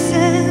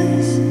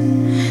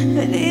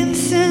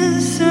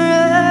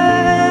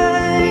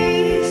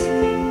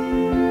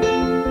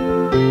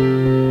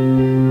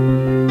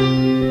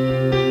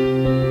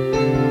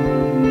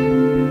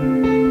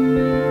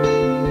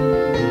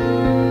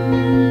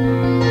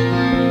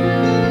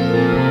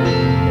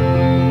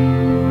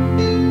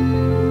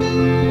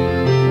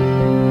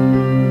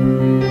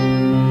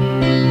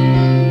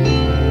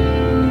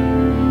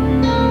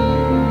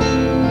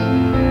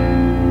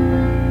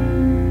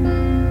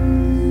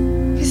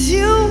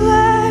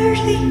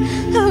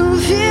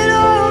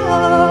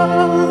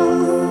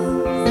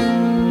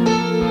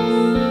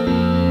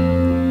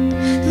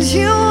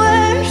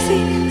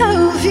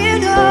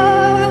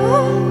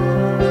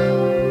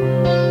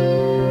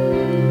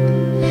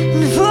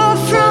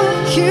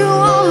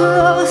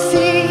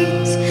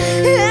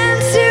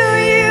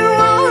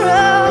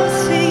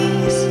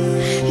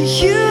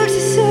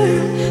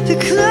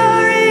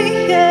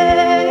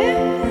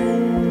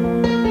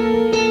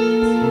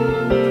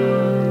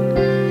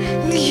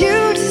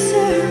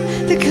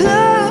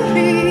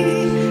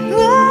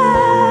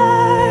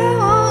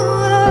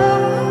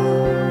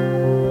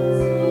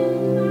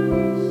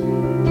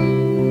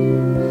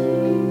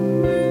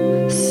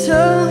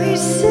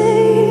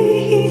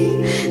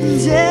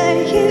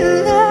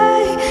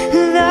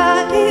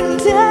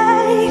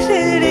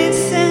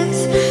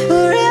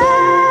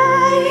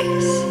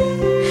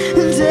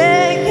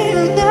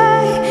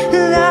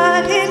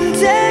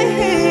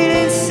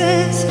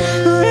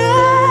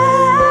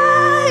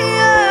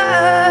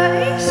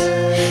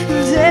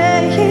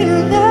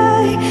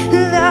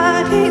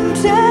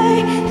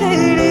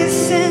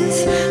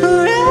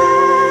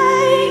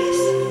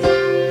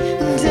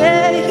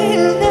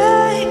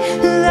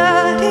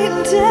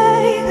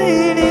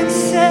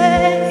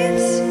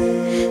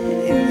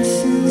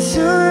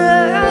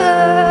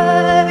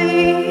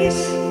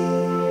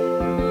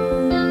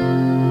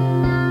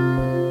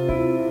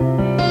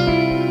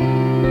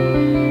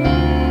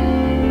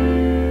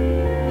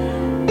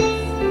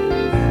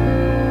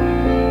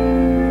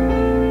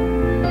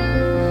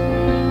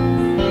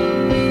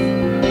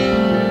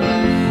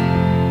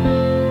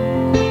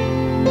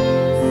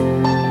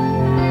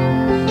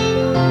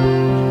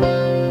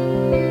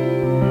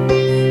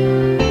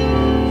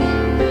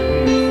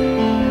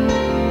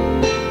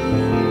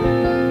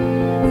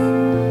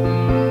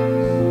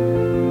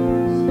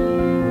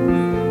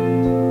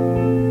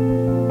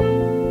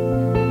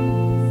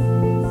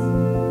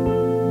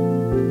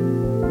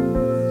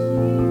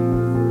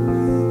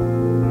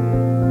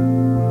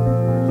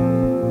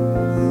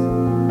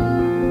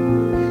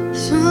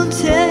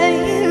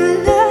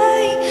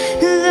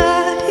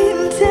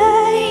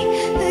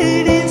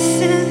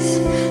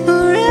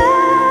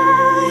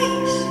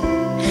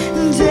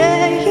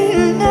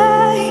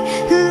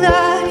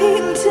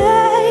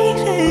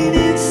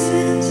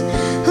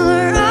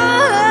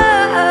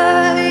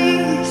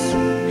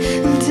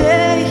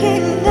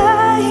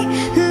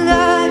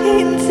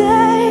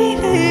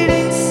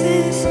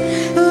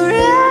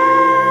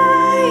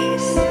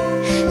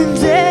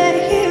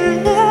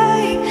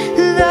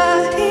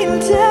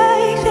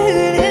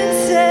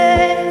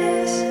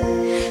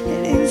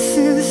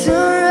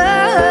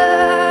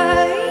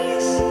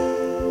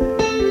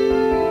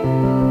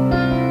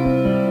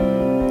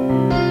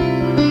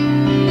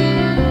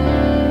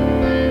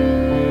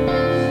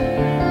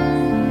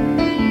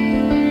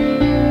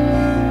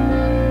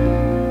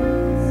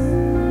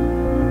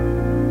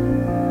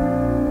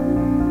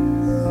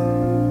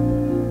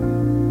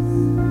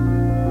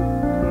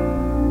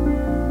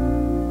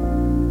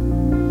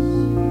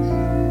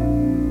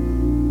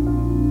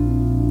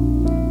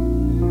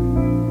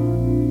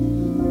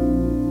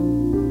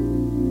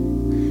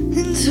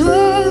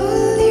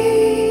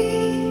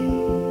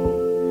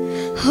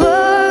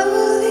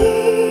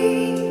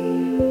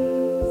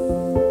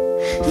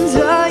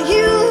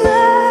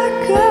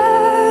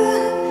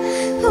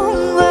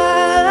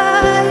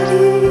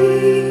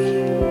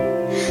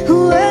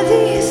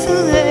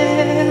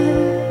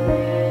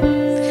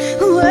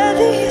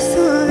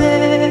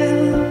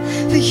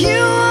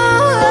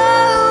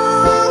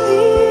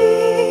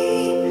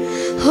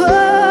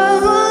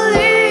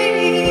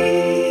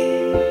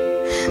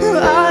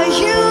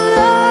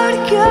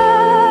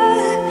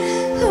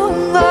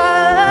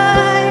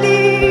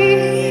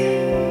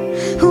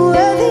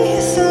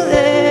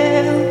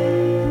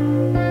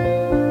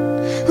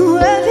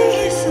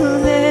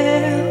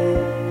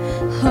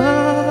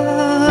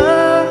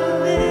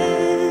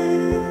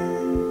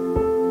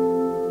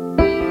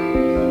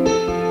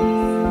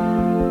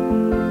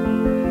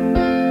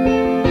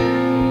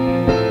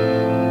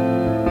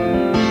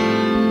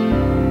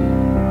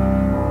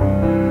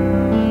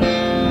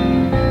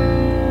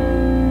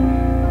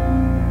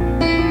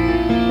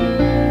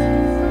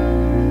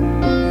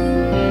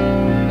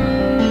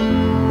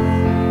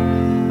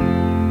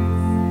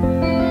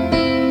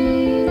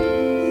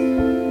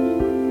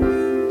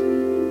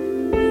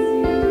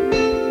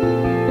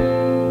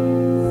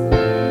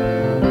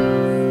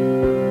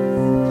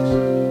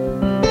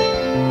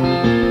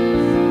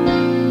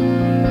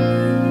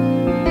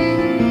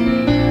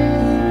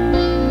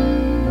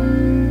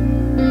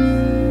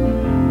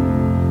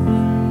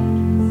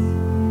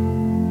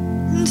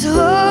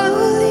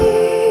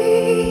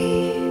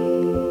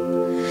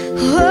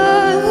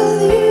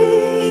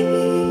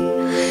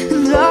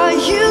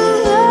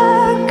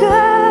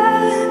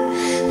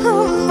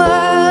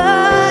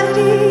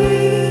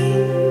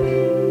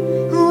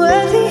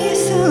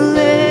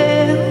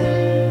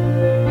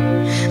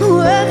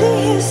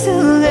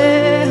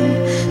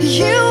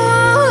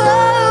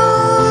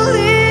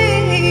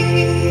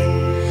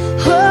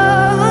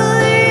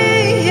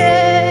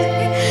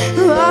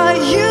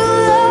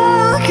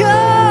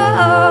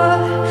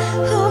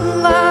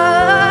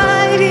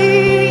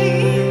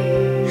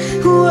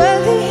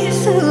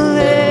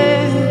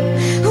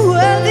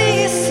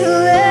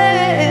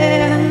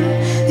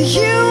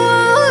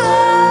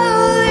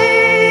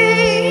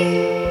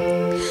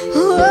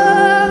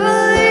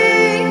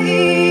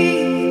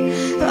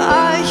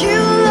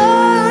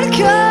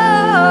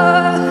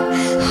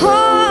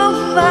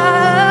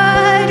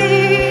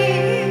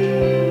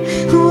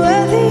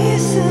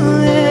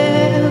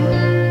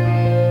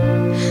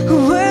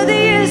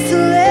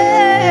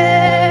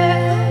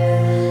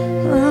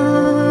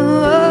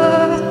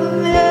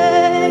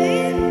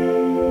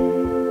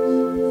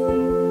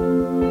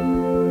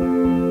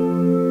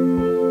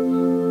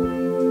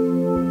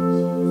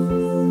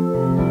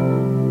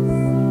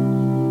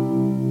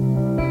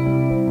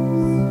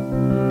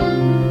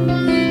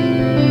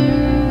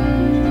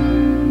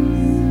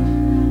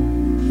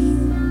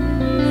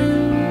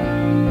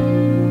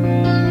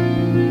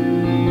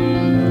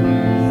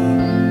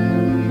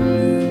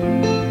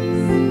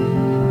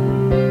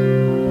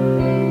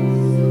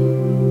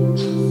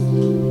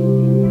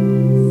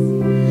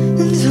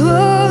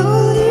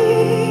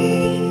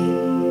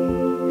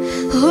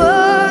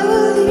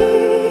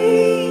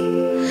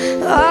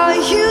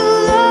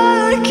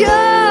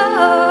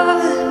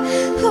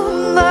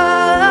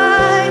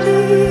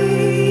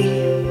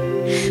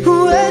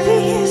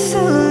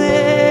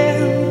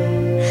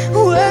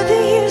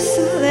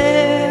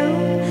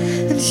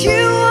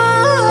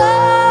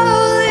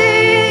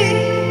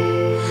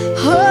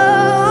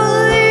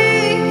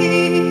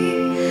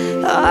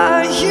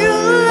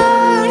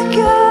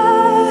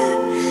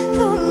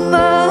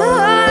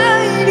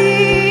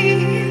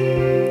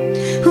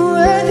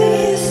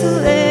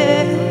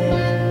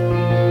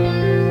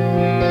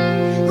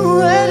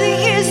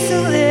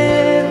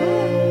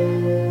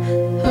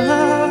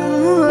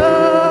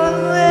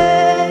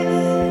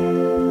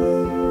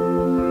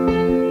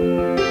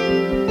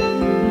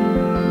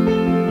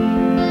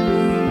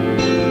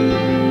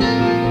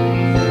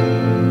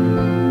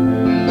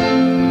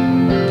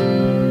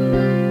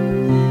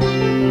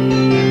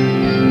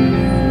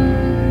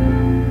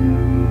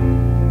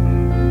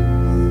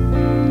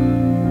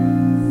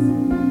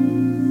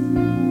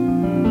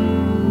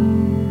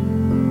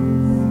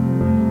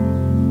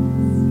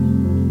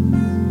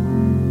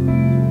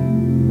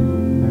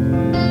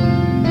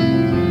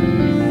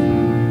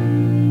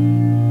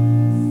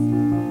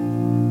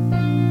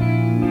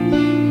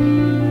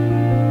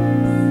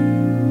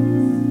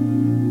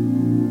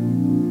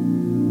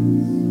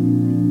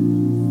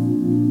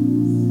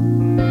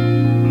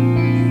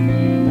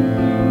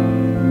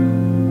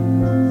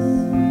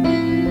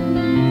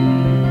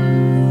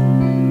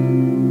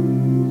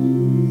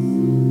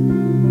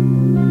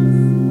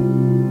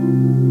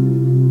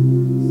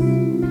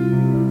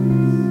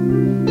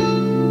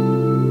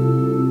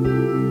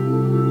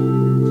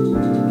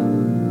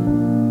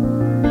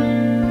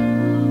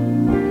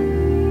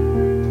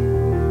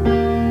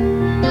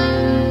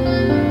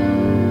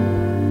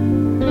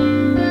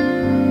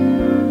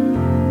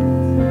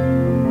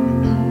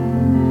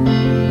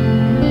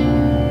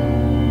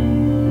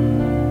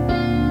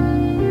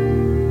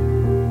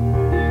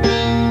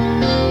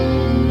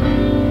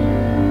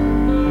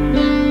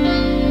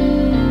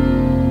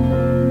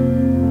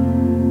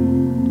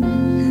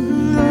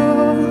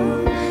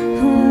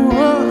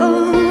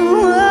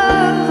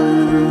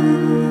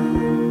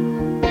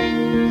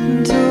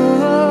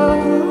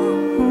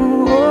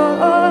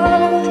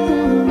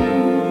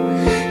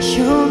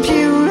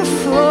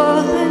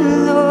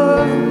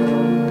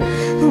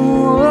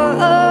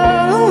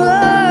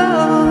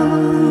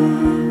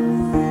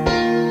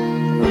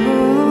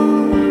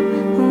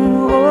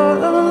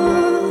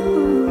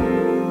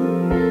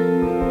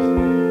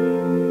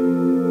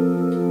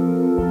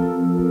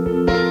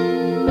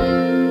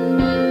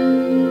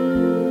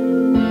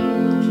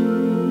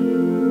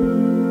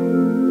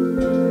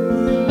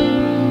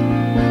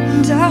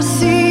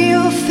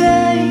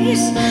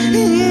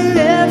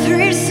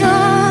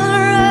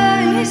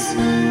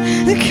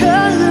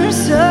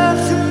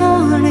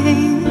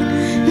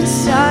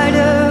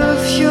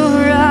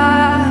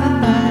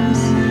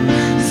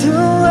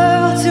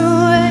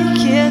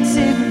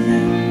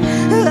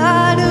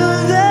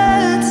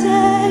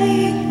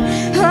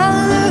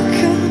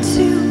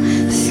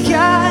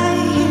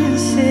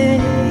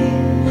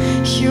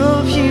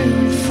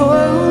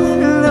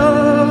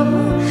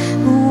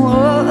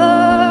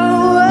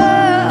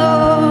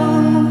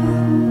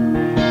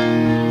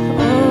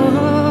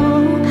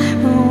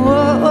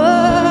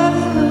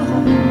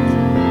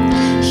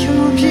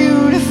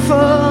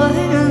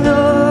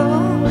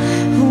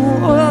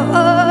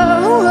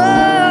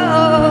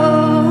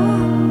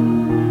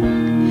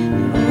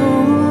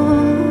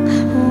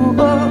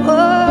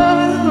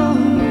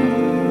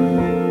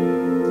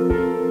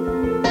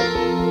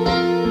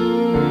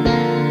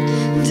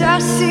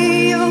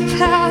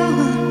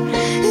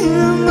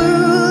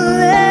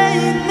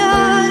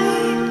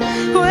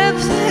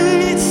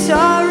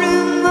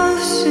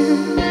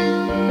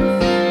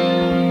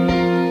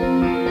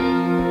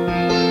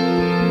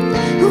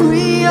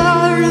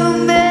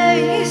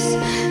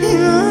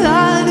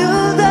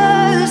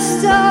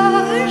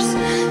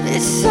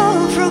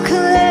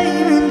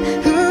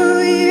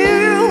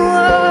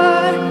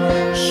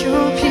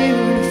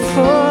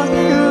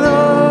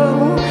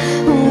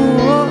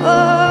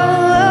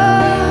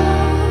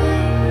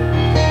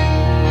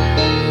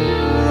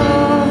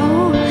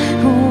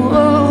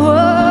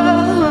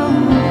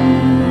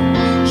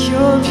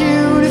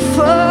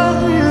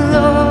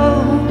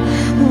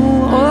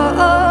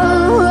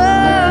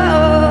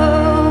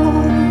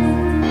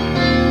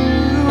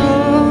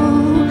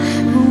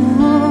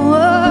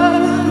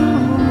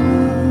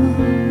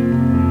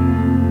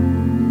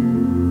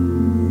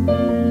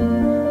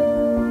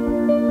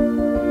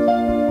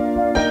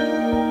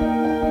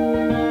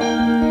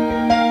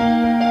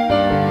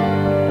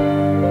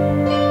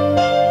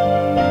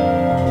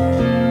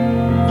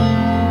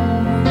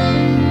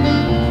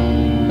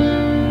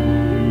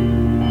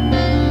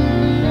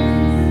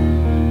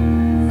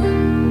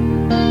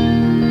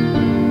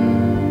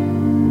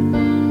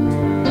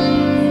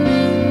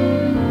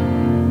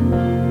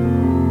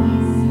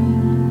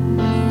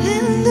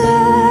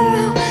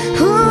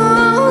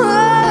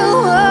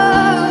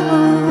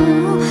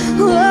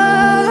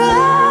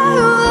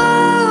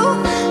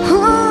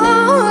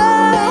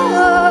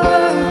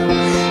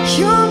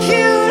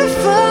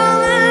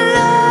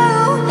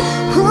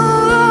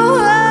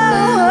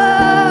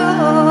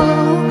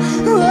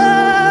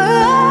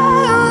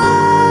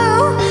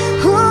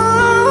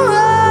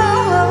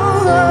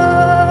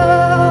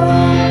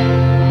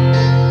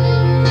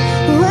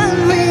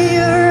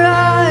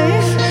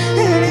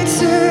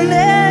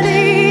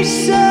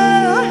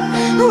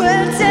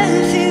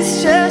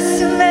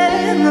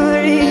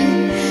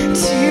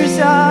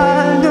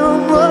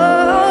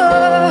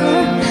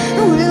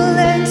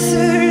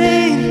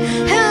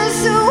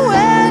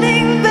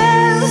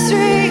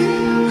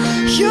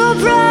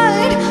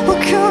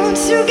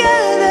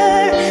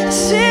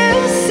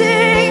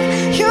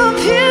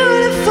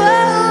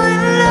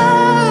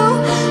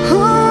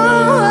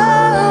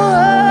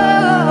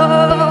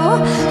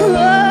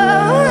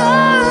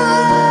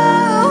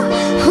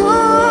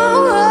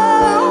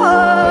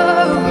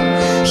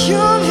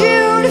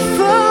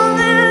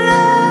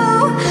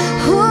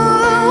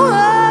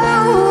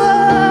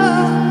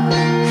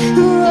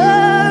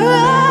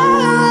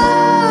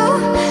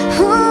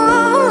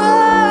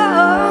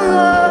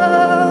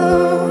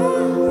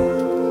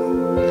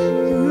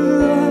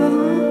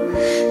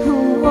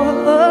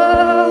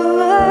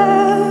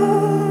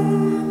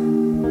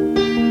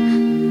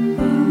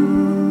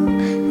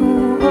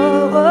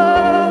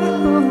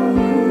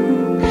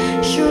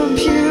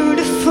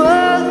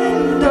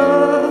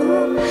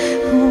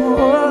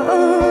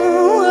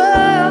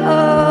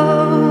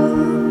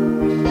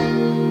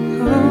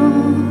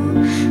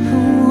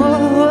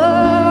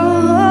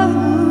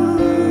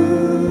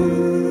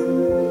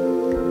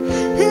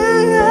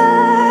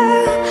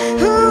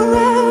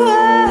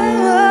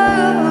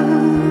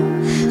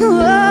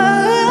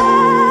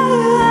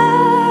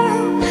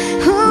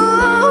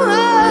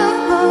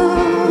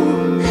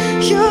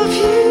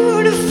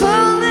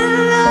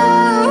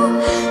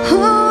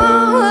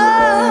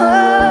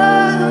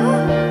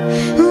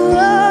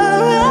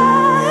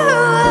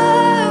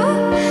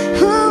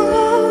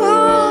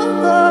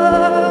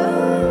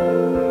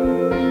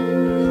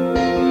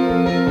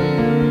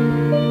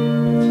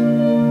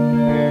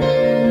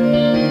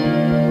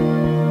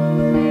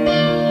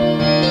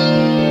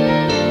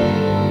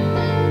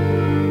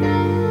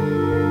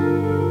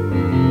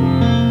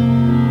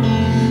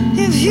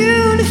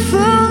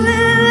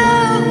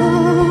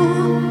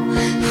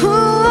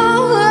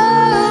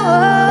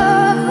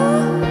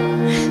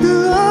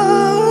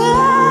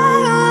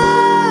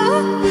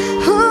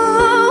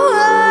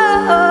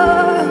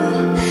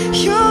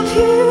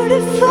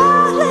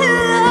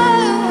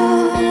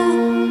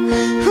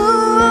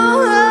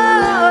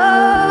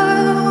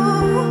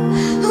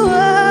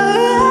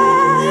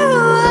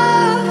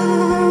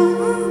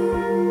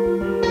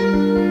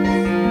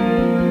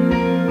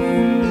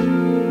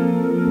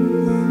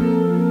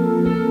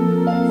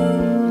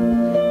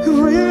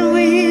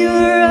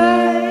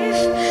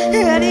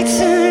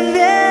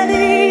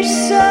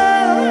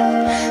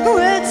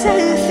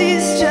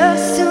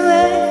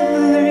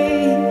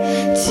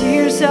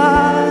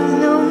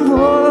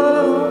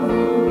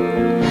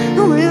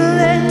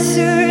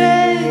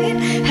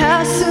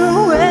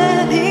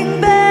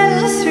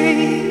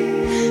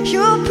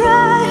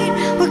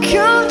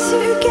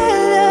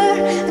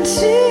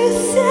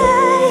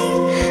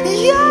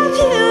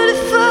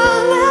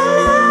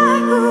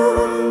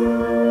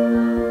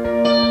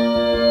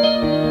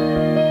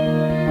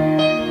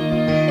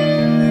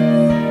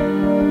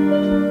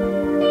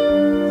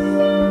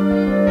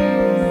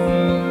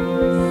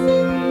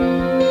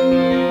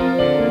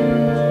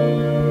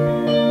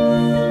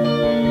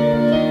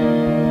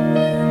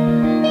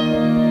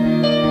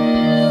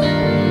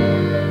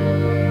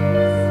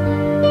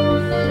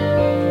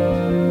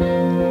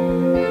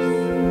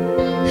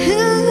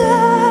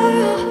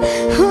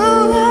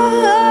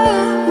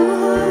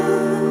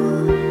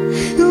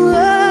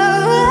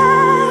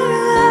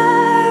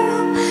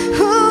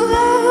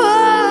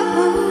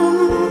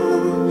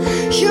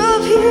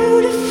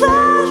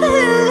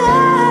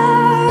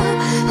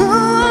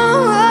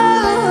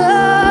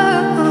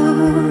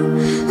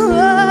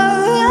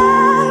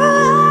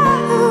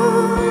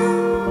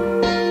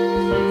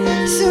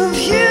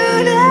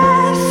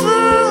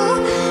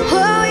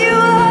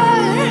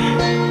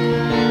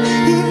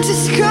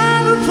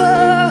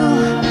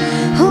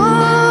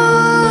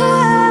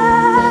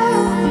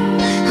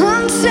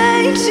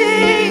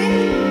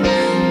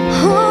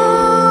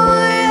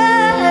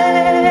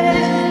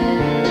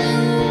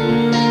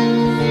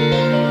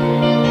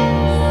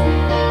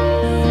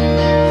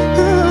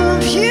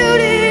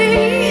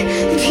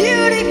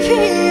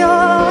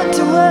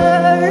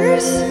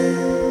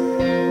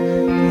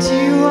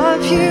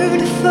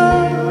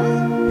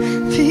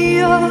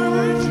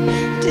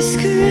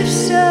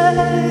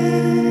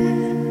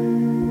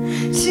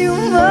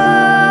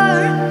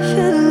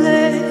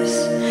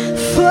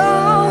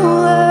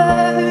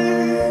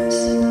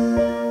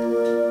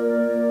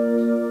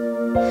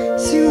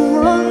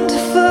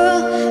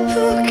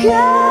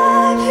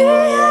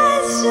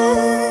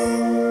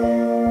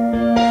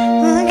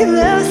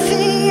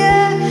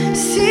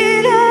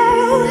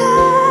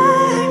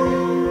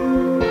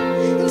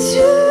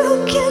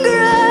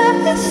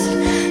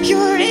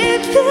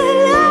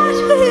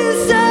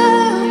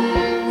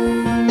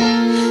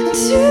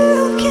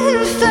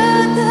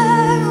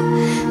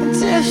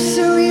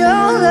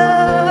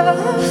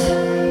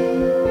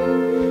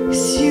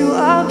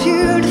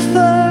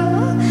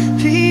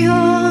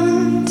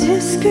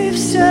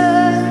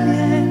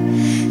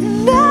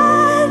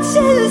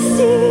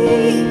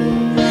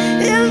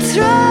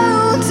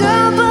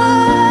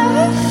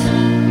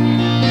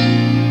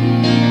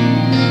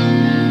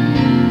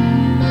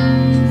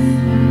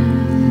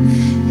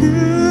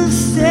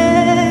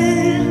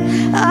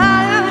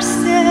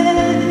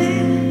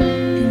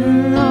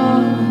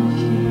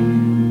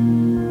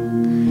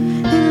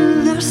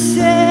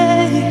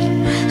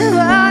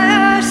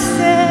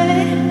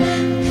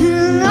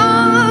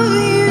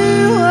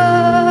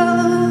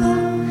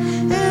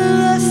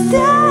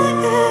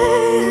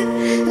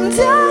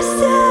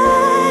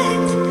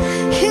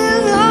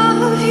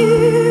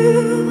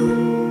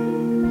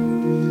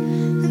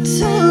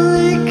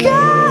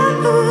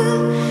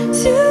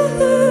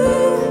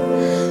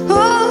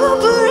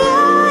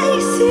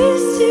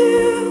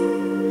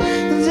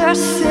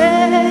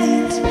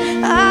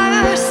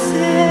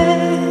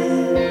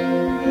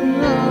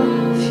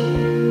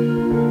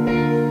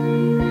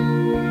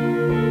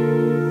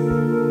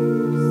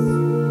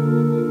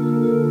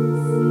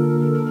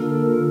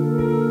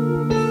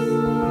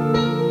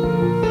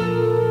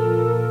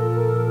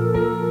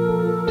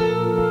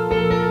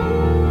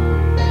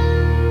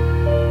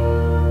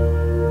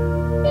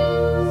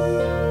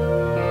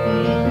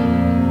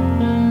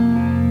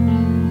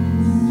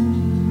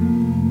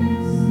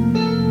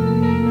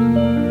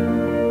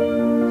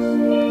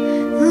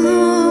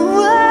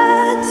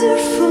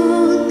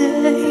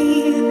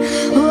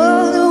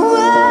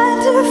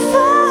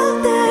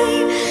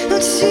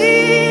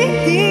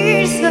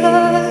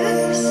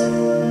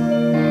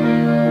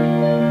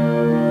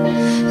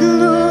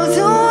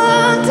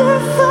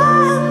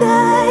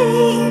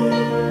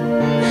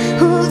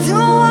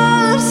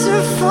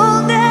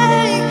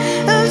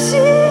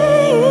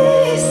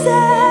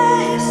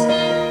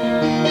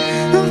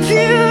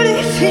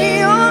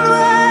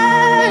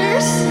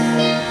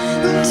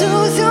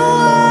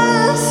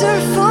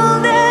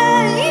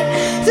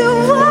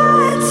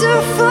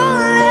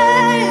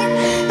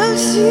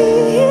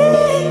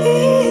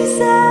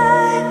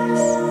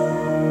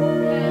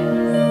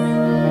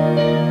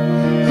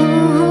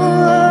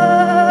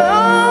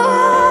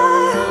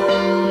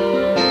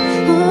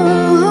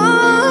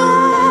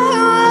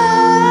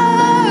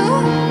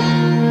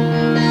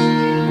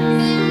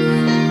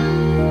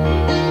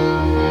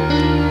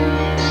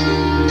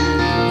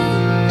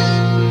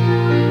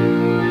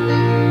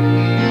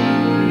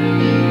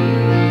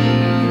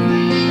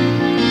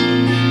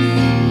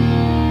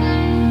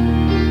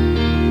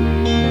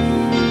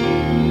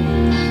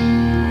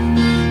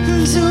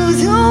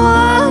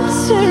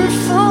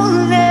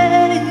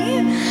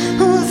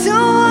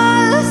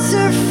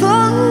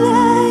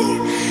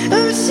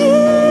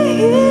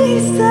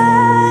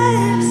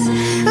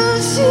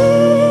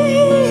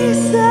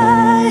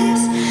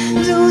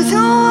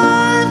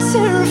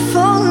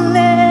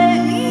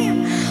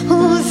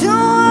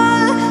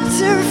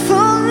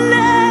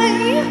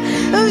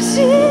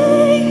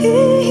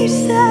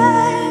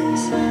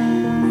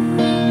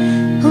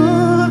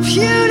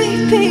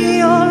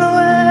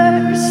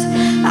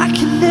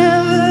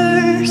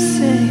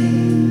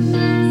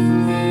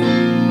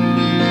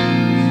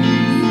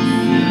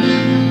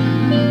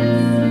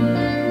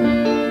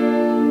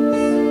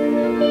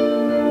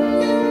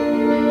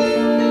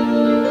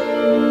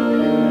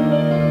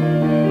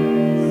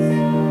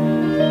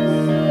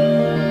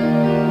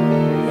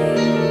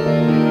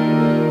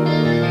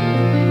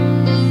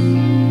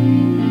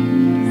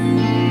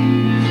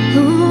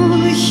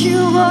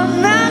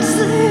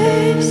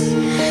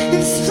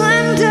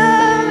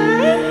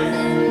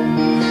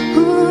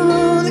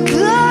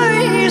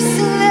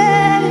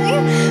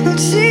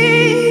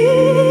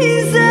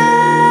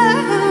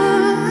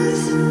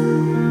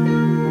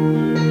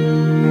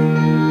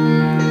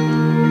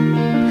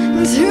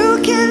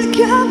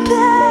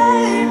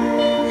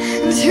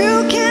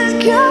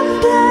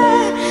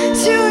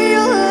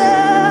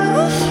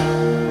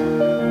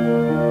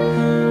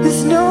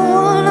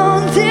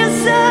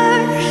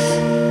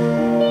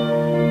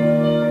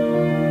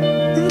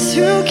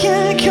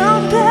can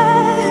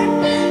compare?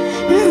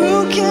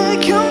 Who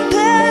can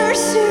compare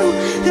to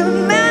the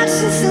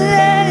matchless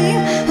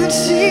name of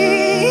Jesus?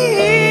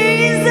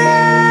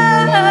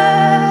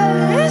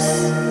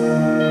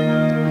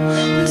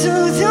 To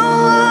the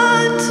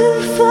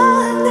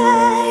wonderful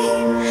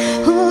name,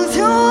 oh,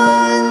 the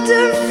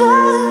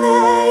wonderful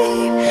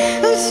name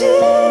of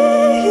Jesus,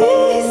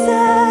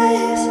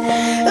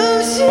 of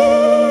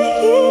Jesus,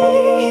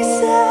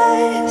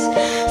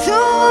 the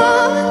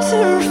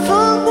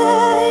wonderful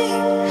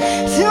name,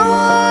 the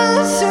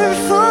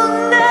wonderful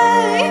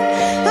name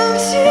of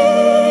Jesus.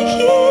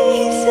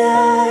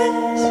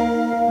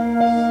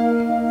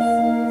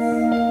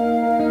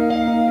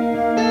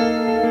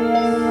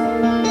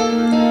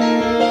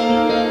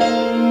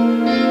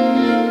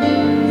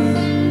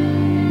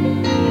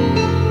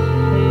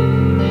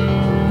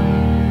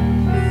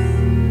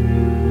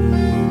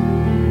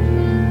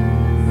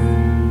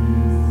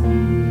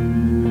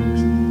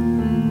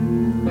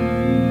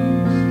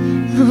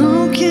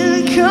 Who can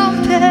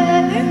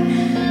compare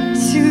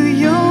to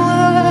your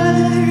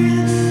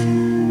worth?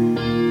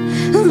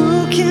 Who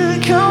can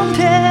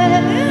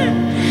compare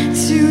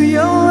to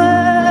your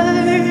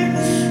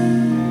worth?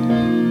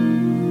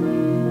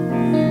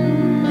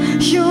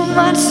 You're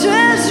my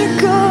treasure,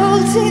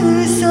 gold in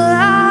this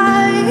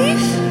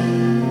life.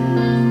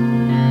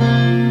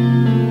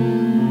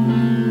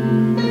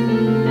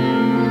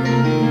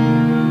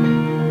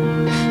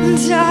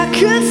 And I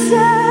could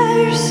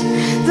search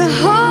the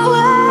whole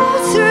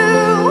world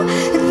through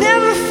and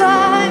never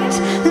find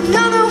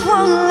another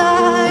one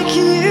like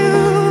you.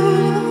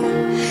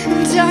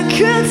 And I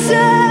could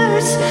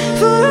search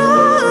for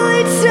all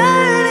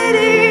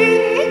eternity,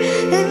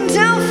 and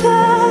I'll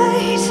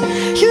find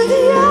you're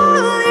the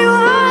only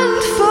one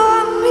for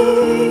me.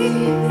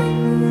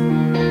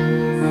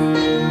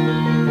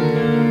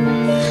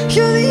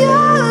 You're the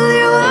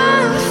only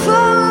one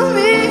for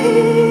me.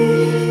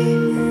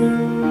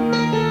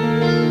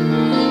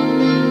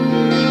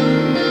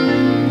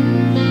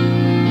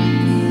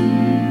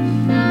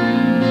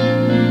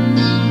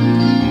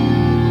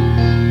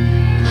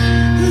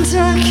 I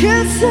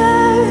could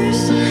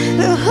search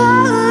the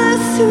whole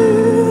earth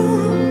through.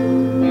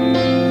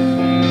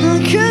 I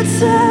could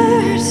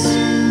search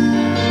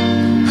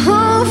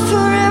all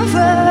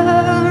forever,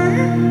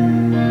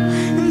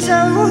 and I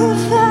will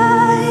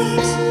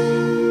find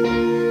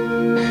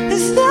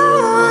there's no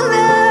one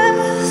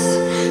else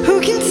who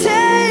can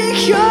take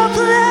your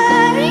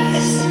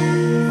place.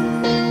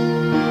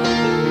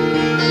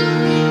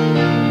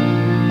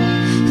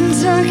 And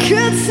I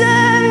could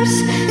search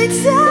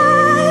eternity,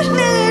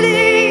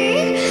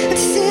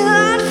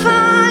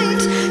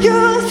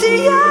 you're the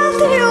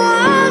only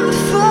one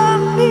for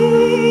me.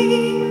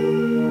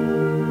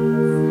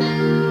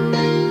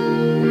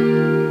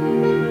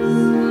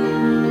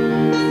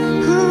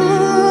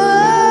 Oh,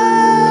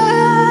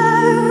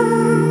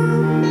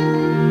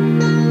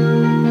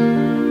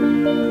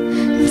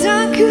 and I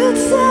could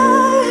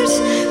search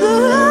the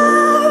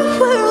whole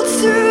world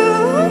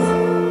through,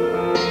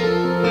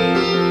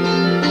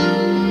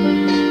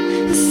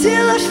 and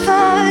still I'd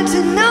find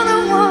another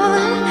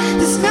one.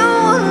 There's no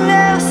one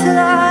else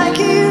like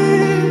you.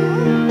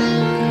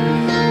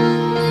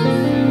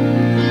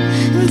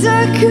 And I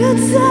could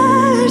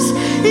search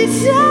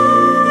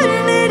eternity,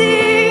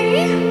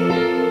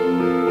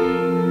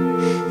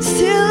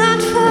 still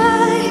I'd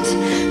find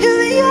you're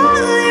the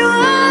only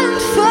one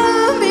for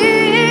me.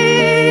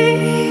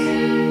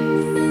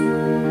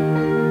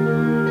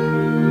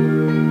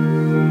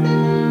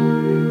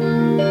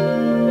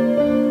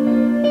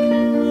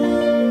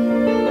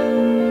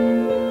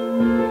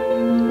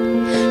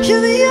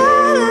 You're the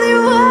only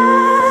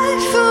one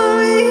for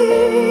me.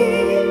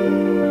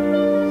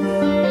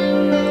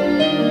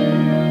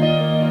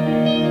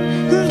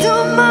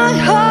 Though my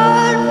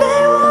heart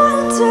may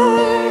wander,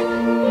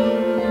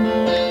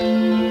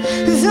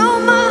 though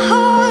my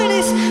heart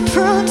is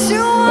prone to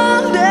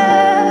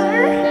wander,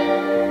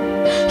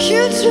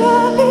 you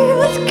draw me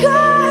with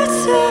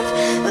cords of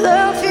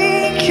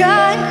loving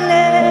kindness.